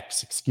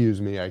X.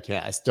 Excuse me.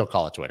 I still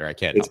call it Twitter. I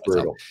can't. It's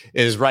brutal.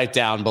 It is right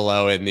down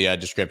below in the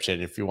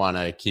description. If you want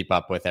to keep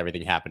up with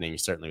everything happening,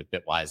 certainly with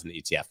Bitwise and the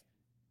ETF,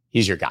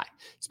 he's your guy.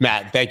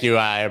 Matt, thank you.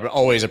 I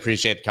always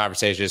appreciate the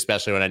conversation,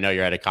 especially when I know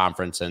you're at a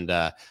conference and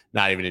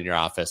not even in your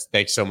office.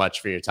 Thanks so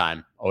much for your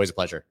time. Always a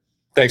pleasure.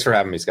 Thanks for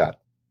having me, Scott.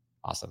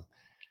 Awesome.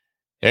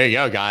 There you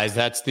go, guys.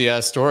 That's the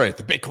story.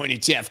 The Bitcoin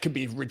ETF could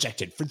be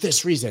rejected for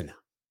this reason.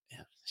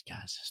 Yeah,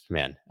 guys,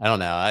 man, I don't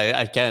know.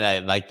 I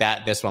like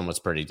that. This one was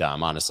pretty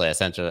dumb, honestly. I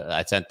sent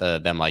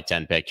them like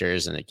 10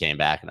 pictures, and it came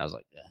back, and I was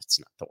like, yeah, it's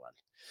not the one.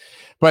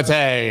 But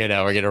hey,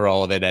 we're gonna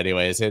roll with it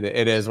anyways. It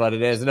is what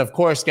it is. And of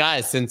course,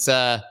 guys, since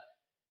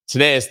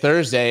today is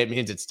Thursday, it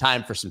means it's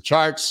time for some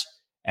charts,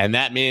 and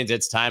that means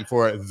it's time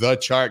for the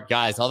chart,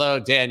 guys. Although,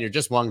 Dan, you're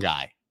just one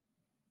guy.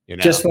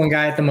 Just one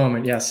guy at the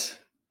moment. Yes.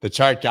 The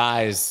chart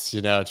guys,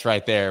 it's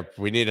right there.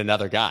 We need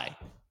another guy.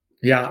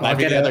 Yeah, I'll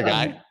get another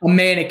guy. A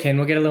mannequin.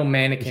 We'll get a little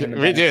mannequin.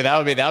 We do. That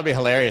would be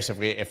hilarious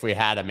if we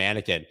had a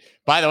mannequin.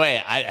 By the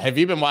way, have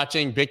you been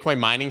watching Bitcoin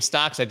mining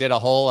stocks? I did a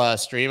whole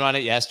stream on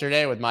it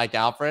yesterday with Mike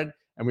Alfred,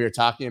 and we were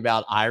talking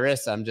about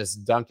Iris. I'm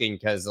just dunking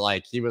because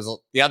he was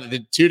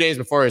the 2 days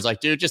before. He was like,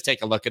 dude, just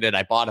take a look at it.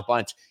 I bought a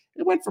bunch.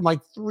 It went from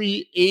like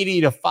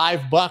 $3.80 to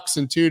 $5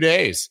 in 2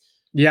 days.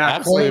 Yeah,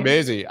 absolutely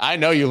amazing. I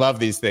know you love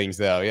these things,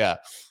 though. Yeah,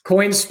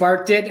 Coin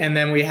sparked it, and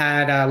then we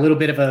had a little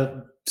bit of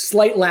a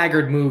slight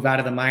laggard move out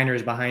of the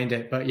miners behind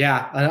it. But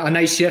yeah, a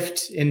nice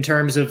shift in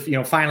terms of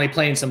finally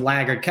playing some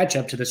laggard catch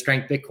up to the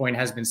strength Bitcoin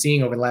has been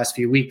seeing over the last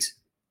few weeks.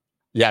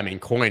 Yeah, I mean,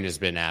 coin has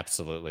been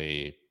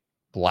absolutely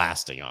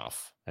blasting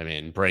off. I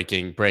mean,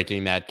 breaking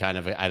that kind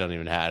of I don't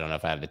know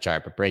if I have the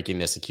chart, but breaking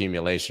this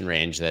accumulation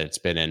range that it's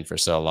been in for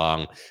so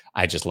long.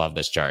 I just love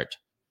this chart.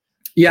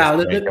 Yeah,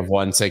 of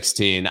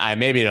 116.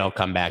 Maybe it'll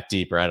come back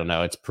deeper. I don't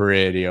know. It's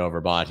pretty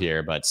overbought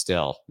here, but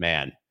still,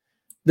 man.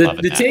 The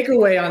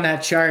takeaway on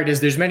that chart is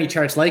there's many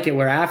charts like it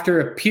where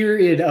after a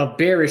period of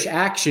bearish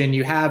action,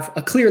 you have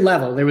a clear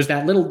level. There was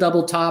that little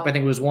double top. I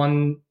think it was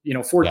 14,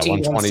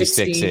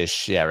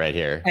 126-ish. Yeah, right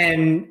here.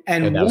 And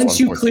once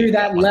you clear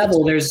that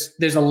level,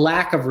 there's a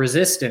lack of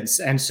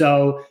resistance. And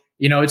so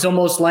it's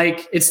almost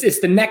like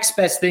it's the next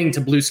best thing to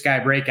blue sky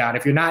breakout.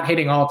 If you're not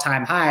hitting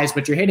all-time highs,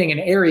 but you're hitting an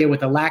area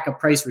with a lack of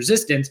price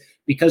resistance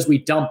because we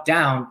dumped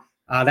down,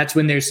 that's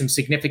when there's some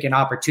significant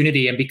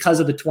opportunity. And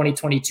because of the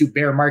 2022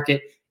 bear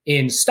market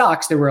in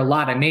stocks, there were a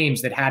lot of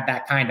names that had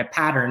that kind of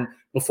pattern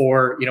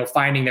before,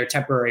 finding their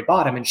temporary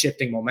bottom and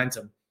shifting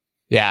momentum.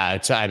 Yeah,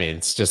 I mean,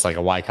 it's just like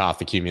a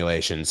Wyckoff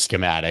accumulation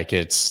schematic.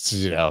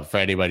 It's, for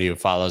anybody who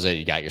follows it,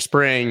 you got your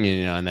spring,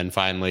 and then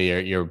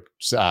finally your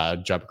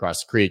jump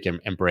across the creek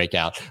and break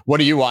out. What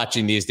are you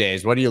watching these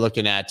days? What are you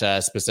looking at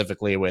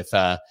specifically with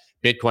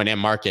Bitcoin and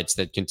markets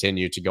that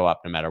continue to go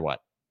up no matter what?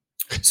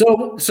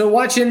 So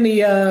watching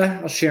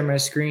I'll share my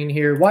screen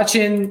here.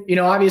 Watching,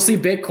 obviously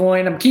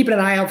Bitcoin. I'm keeping an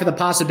eye out for the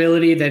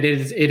possibility that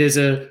it is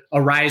a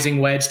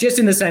rising wedge, just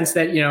in the sense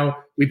that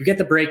we get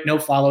the break, no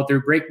follow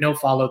through, break, no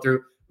follow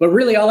through. But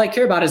really, all I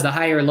care about is the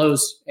higher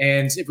lows.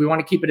 And if we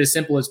want to keep it as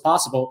simple as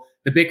possible,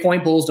 the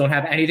Bitcoin bulls don't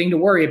have anything to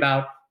worry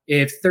about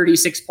if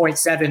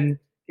 36.7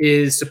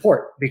 is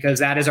support, because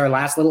that is our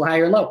last little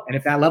higher low. And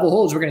if that level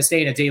holds, we're going to stay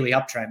in a daily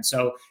uptrend.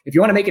 So if you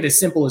want to make it as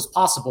simple as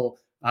possible,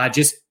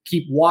 just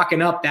keep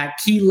walking up that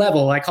key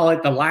level. I call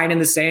it the line in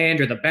the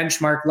sand or the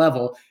benchmark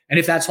level. And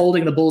if that's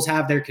holding, the bulls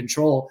have their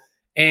control.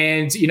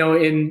 And,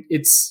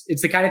 it's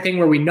the kind of thing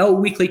where we know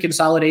weekly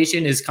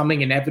consolidation is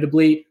coming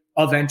inevitably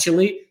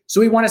eventually. So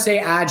we want to stay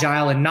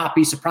agile and not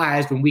be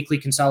surprised when weekly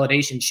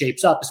consolidation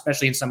shapes up,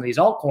 especially in some of these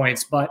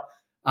altcoins. But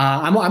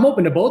I'm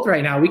open to both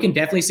right now. We can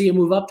definitely see it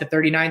move up to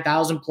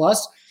 39,000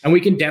 plus, and we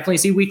can definitely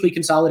see weekly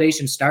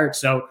consolidation start.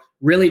 So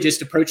really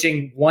just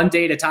approaching one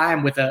day at a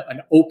time with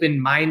an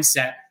open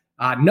mindset,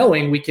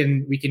 knowing we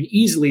can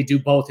easily do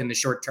both in the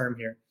short term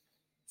here.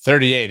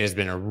 38 has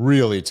been a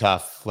really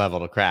tough level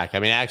to crack. I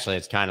mean, actually,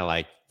 it's kind of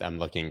like I'm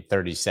looking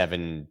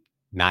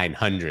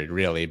 37,900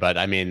 really, but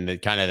I mean, the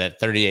kind of that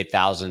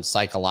 38,000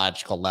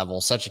 psychological level,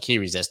 such a key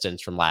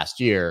resistance from last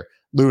year.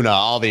 Luna,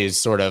 all these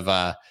sort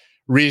of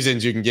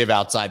reasons you can give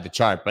outside the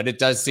chart, but it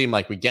does seem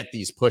like we get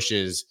these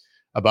pushes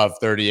above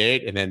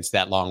 38, and then it's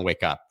that long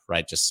wake up,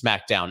 right? Just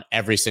smack down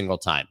every single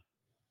time.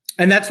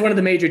 And that's one of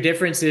the major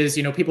differences.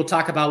 People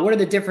talk about what are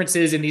the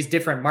differences in these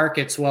different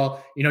markets.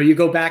 Well, you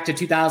go back to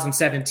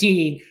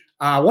 2017.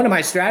 One of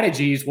my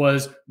strategies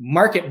was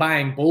market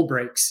buying bull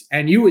breaks,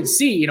 and you would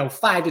see,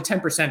 5 to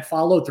 10%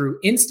 follow through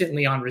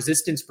instantly on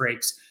resistance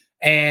breaks.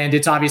 And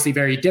it's obviously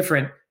very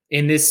different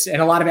in this.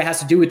 And a lot of it has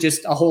to do with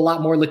just a whole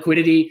lot more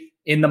liquidity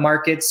in the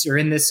markets or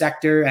in this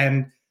sector.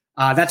 And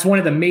that's one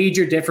of the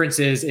major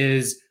differences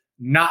is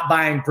not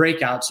buying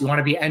breakouts. You want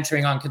to be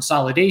entering on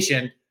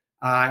consolidation.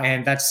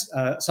 And that's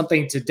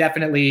something to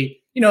definitely,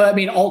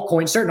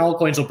 altcoins, certain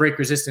altcoins will break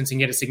resistance and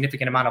get a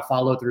significant amount of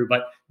follow through.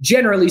 But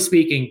generally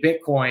speaking,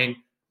 Bitcoin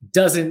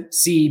doesn't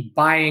see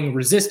buying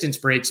resistance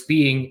breaks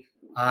being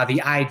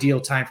the ideal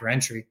time for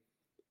entry.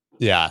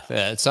 Yeah,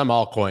 some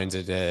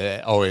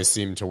altcoins always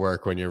seem to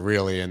work when you're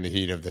really in the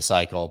heat of the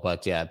cycle.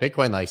 But yeah,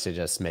 Bitcoin likes to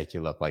just make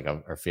you look like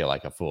or feel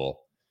like a fool.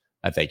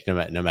 I think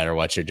no matter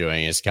what you're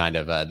doing is kind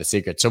of the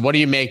secret. So what do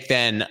you make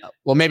then?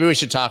 Well, maybe we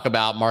should talk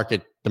about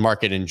the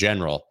market in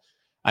general.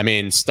 I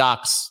mean,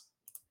 stocks,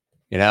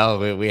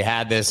 we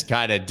had this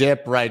kind of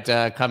dip right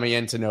coming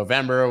into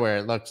November where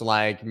it looked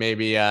like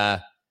maybe,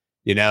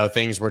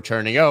 things were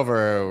turning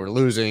over. We're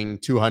losing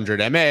 200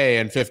 MA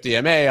and 50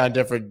 MA on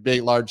different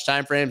big, large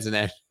timeframes, and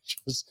then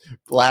just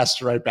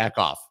blast right back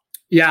off.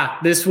 Yeah,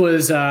 this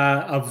was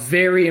a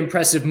very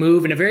impressive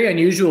move and a very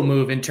unusual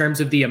move in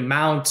terms of the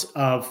amount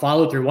of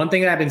follow through. One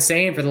thing that I've been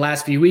saying for the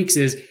last few weeks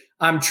is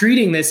I'm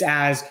treating this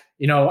as,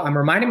 I'm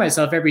reminding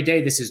myself every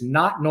day, this is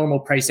not normal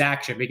price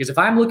action, because if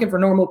I'm looking for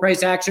normal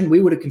price action, we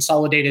would have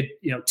consolidated,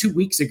 2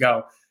 weeks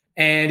ago.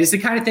 And it's the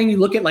kind of thing you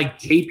look at like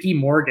JP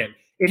Morgan.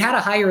 It had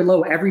a higher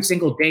low every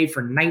single day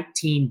for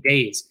 19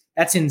 days.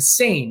 That's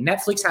insane.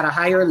 Netflix had a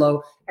higher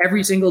low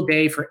every single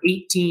day for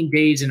 18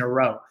 days in a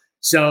row.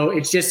 So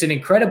it's just an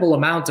incredible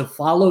amount of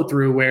follow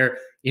through where,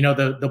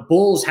 the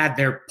bulls had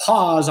their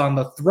paws on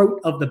the throat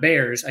of the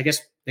bears. I guess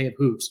they have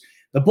hooves.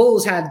 The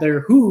bulls had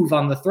their hoof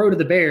on the throat of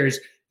the bears,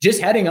 just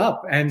heading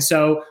up. And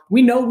so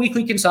we know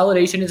weekly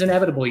consolidation is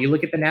inevitable. You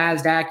look at the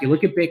NASDAQ, you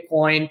look at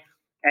Bitcoin,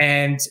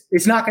 and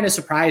it's not going to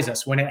surprise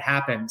us when it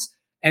happens.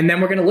 And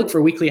then we're going to look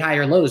for weekly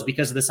higher lows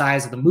because of the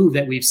size of the move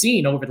that we've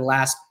seen over the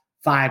last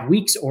 5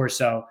 weeks or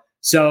so.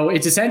 So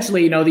it's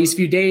essentially, these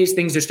few days,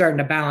 things are starting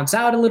to balance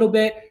out a little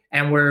bit.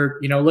 And we're,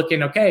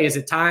 looking, okay, is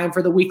it time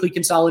for the weekly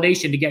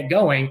consolidation to get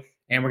going?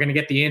 And we're going to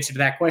get the answer to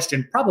that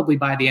question probably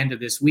by the end of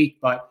this week.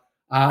 But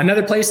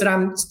another place that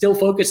I'm still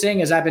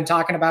focusing, as I've been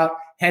talking about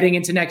heading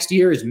into next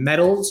year, is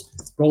metals.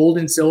 Gold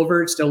and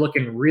silver still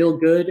looking real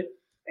good,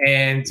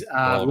 and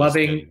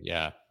loving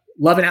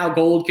how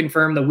gold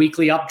confirmed the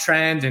weekly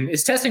uptrend and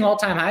is testing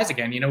all-time highs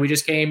again. We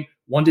just came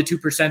 1 to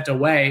 2%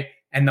 away,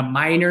 and the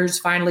miners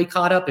finally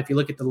caught up. If you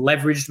look at the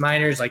leveraged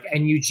miners like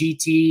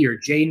NUGT or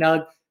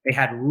JNUG, they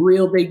had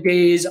real big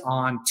days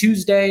on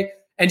Tuesday,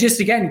 and just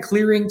again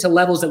clearing to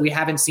levels that we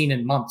haven't seen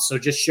in months. So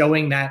just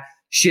showing that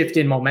shift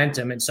in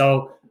momentum. And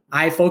so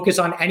I focus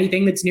on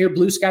anything that's near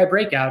blue sky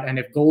breakout. And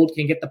if gold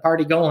can get the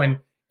party going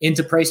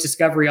into price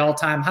discovery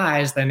all-time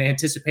highs, then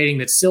anticipating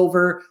that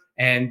silver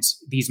and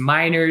these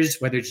miners,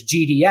 whether it's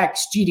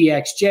GDX,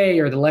 GDXJ,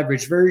 or the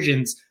leveraged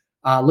versions,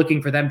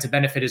 looking for them to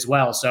benefit as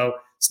well. So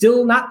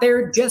still not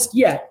there just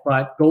yet,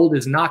 but gold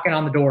is knocking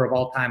on the door of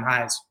all-time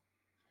highs.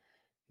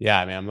 Yeah,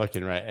 I mean, I'm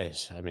looking right.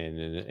 I mean,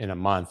 in a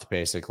month,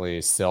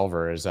 basically,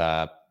 silver is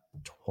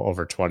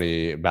over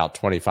 20, about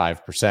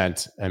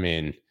 25%. I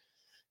mean,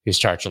 these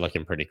charts are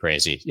looking pretty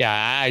crazy. Yeah,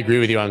 I agree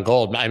with you on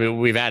gold. I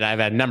mean, I've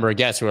had a number of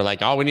guests who are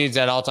like, all we need is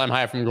that all-time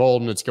high from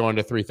gold, and it's going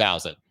to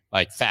 3,000,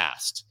 like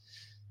fast.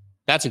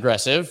 That's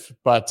aggressive,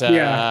 but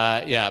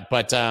I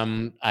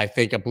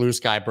think a blue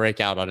sky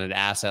breakout on an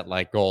asset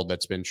like gold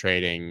that's been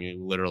trading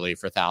literally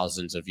for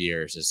thousands of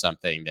years is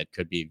something that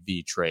could be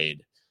the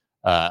trade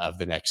of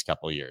the next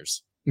couple of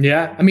years.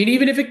 Yeah, I mean,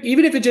 even if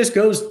it just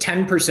goes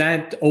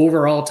 10%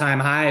 over all-time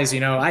highs,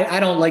 I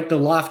don't like the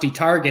lofty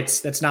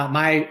targets. That's not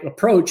my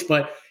approach,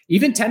 but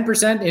even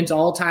 10% into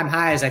all-time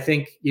highs, I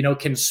think,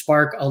 can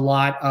spark a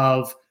lot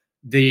of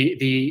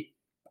the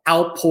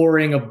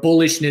outpouring of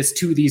bullishness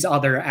to these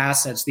other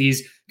assets.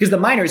 Because the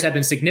miners have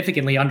been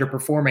significantly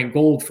underperforming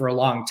gold for a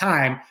long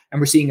time, and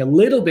we're seeing a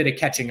little bit of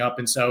catching up.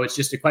 And so it's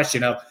just a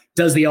question of,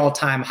 does the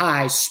all-time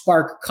high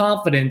spark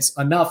confidence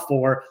enough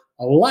for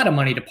a lot of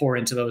money to pour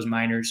into those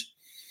miners?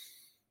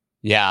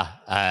 Yeah,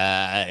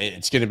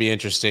 it's going to be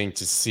interesting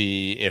to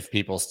see if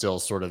people still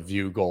sort of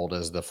view gold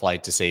as the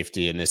flight to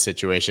safety in this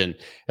situation,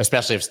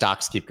 especially if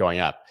stocks keep going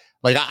up.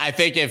 Like, I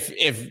think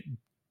if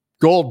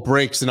gold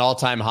breaks an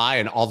all-time high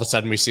and all of a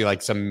sudden we see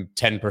like some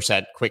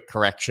 10% quick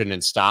correction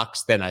in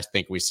stocks, then I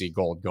think we see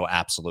gold go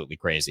absolutely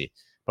crazy.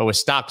 But with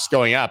stocks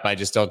going up, I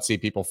just don't see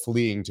people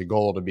fleeing to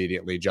gold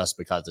immediately just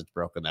because it's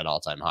broken that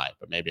all-time high.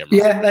 But maybe I'm wrong.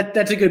 Yeah,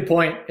 that's a good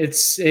point.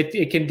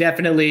 It can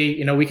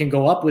definitely, we can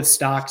go up with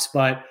stocks,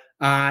 but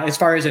as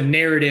far as a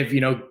narrative,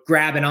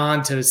 grabbing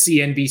on to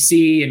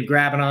CNBC and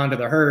grabbing onto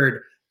the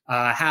herd,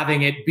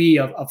 having it be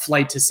a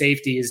flight to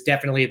safety is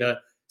definitely the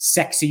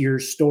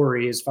sexier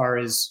story as far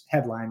as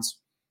headlines.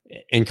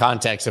 In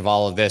context of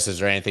all of this, is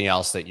there anything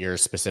else that you're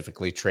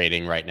specifically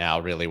trading right now,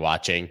 really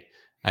watching?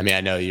 I mean,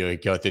 I know you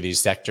would go through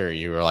these sector.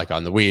 You were like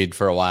on the weed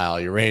for a while,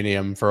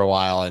 uranium for a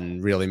while,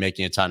 and really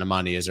making a ton of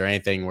money. Is there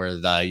anything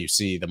where you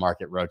see the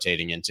market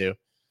rotating into?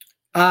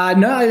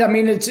 No, I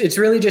mean, it's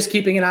really just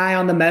keeping an eye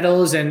on the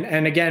metals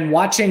and again,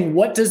 watching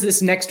what does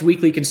this next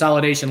weekly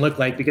consolidation look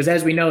like? Because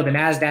as we know, the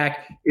NASDAQ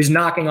is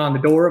knocking on the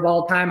door of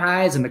all-time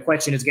highs. And the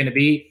question is going to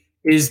be,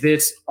 is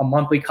this a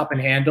monthly cup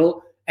and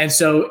handle? And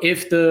so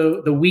if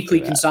the weekly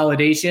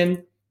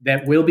consolidation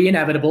that will be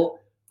inevitable,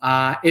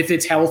 if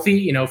it's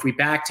healthy, if we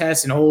back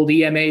test and hold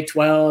EMA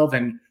 12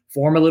 and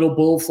form a little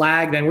bull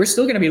flag, then we're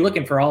still going to be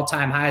looking for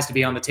all-time highs to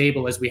be on the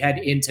table as we head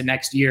into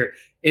next year.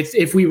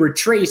 If we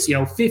retrace,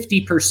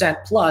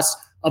 50% plus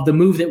of the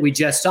move that we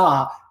just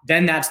saw,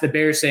 then that's the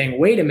bear saying,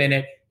 wait a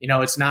minute,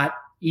 it's not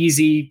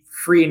easy,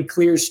 free and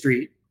clear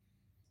street.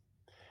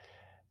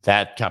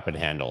 That cup and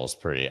handle is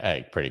pretty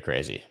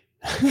crazy.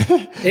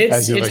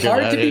 It's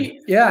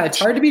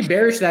hard to be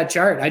bearish that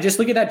chart. I just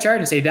look at that chart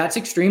and say that's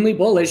extremely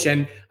bullish,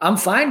 and I'm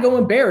fine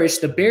going bearish.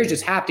 The bears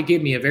just have to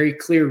give me a very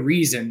clear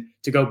reason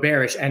to go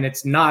bearish, and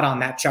it's not on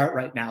that chart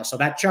right now. So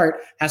that chart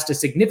has to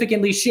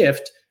significantly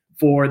shift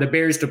for the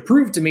bears to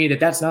prove to me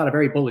that that's not a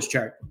very bullish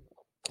chart.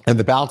 And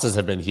the bounces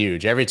have been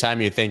huge. Every time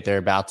you think they're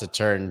about to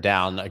turn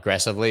down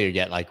aggressively, you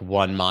get like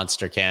one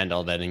monster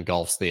candle that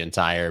engulfs the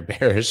entire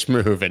bearish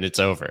move, and it's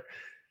over.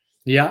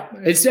 Yeah,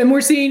 and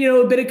we're seeing,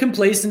 a bit of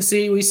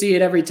complacency. We see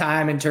it every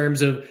time in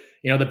terms of,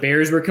 the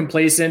bears were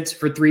complacent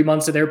for 3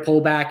 months of their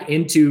pullback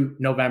into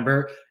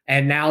November.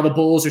 And now the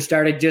bulls are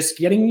started just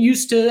getting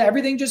used to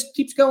everything just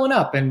keeps going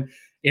up. And,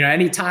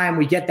 anytime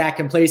we get that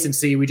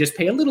complacency, we just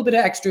pay a little bit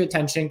of extra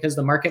attention because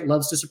the market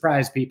loves to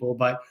surprise people.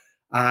 But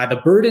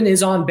the burden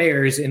is on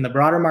bears in the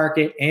broader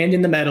market and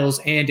in the metals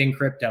and in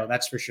crypto.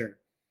 That's for sure.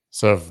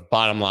 So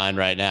bottom line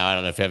right now, I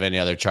don't know if you have any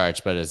other charts,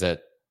 but is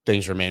it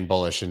things remain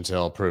bullish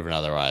until proven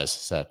otherwise?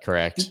 Is that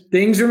correct?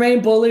 Things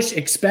remain bullish.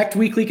 Expect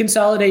weekly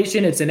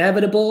consolidation. It's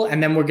inevitable.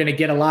 And then we're going to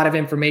get a lot of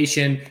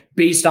information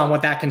based on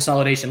what that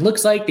consolidation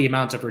looks like, the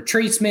amount of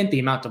retracement, the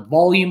amount of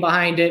volume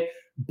behind it.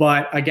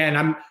 But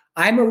again,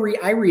 I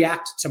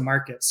react to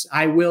markets.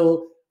 I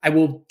will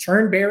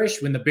turn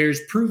bearish when the bears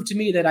prove to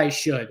me that I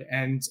should.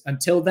 And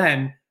until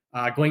then,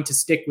 going to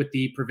stick with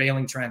the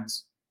prevailing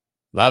trends.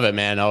 Love it,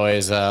 man.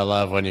 Always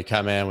love when you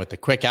come in with the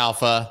quick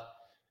alpha.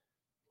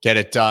 Get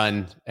it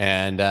done,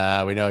 and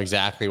we know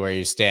exactly where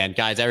you stand.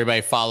 Guys, everybody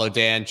follow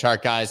Dan,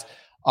 Chart Guys,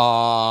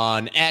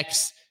 on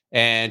X,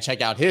 and check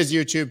out his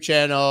YouTube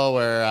channel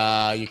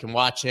where you can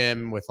watch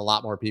him with a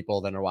lot more people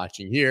than are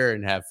watching here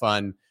and have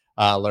fun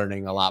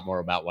learning a lot more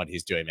about what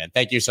he's doing, man.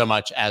 Thank you so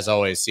much, as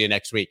always. See you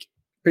next week.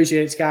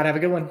 Appreciate it, Scott. Have a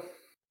good one.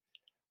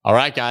 All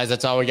right, guys,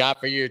 that's all we got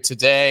for you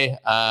today.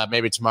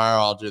 Maybe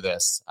tomorrow I'll do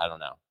this. I don't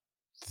know.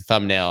 The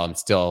thumbnail,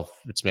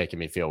 it's making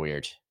me feel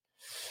weird.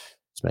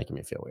 It's making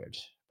me feel weird.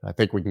 I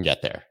think we can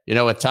get there.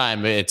 With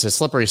time, it's a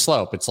slippery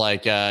slope. It's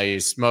like you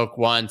smoke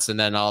once and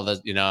then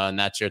and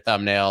that's your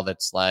thumbnail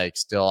that's like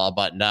still all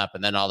buttoned up.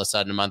 And then all of a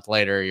sudden a month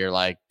later, you're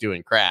like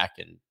doing crack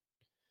and,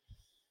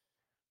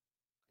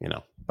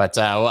 but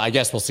I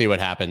guess we'll see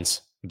what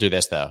happens. We'll do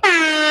this though.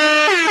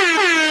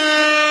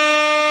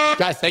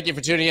 Guys, thank you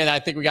for tuning in. I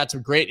think we got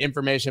some great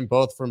information,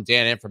 both from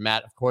Dan and from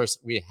Matt. Of course,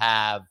 we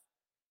have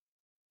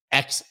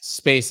X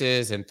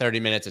Spaces in 30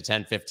 minutes at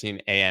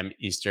 10:15 a.m.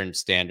 Eastern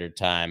Standard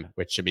Time,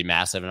 which should be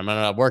massive. And I'm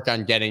going to work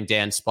on getting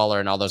Dan Spuller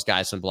and all those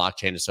guys from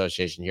Blockchain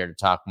Association here to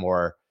talk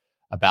more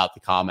about the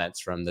comments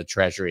from the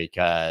Treasury,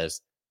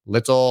 because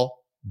little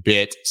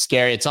bit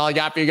scary. It's all I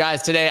got for you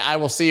guys today. I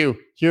will see you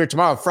here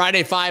tomorrow.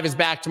 Friday 5 is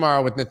back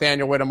tomorrow with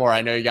Nathaniel Whittemore.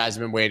 I know you guys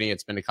have been waiting.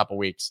 It's been a couple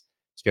weeks.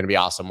 It's going to be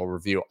awesome. We'll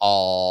review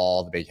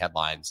all the big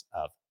headlines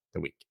of the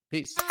week.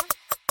 Peace.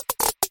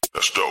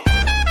 That's dope.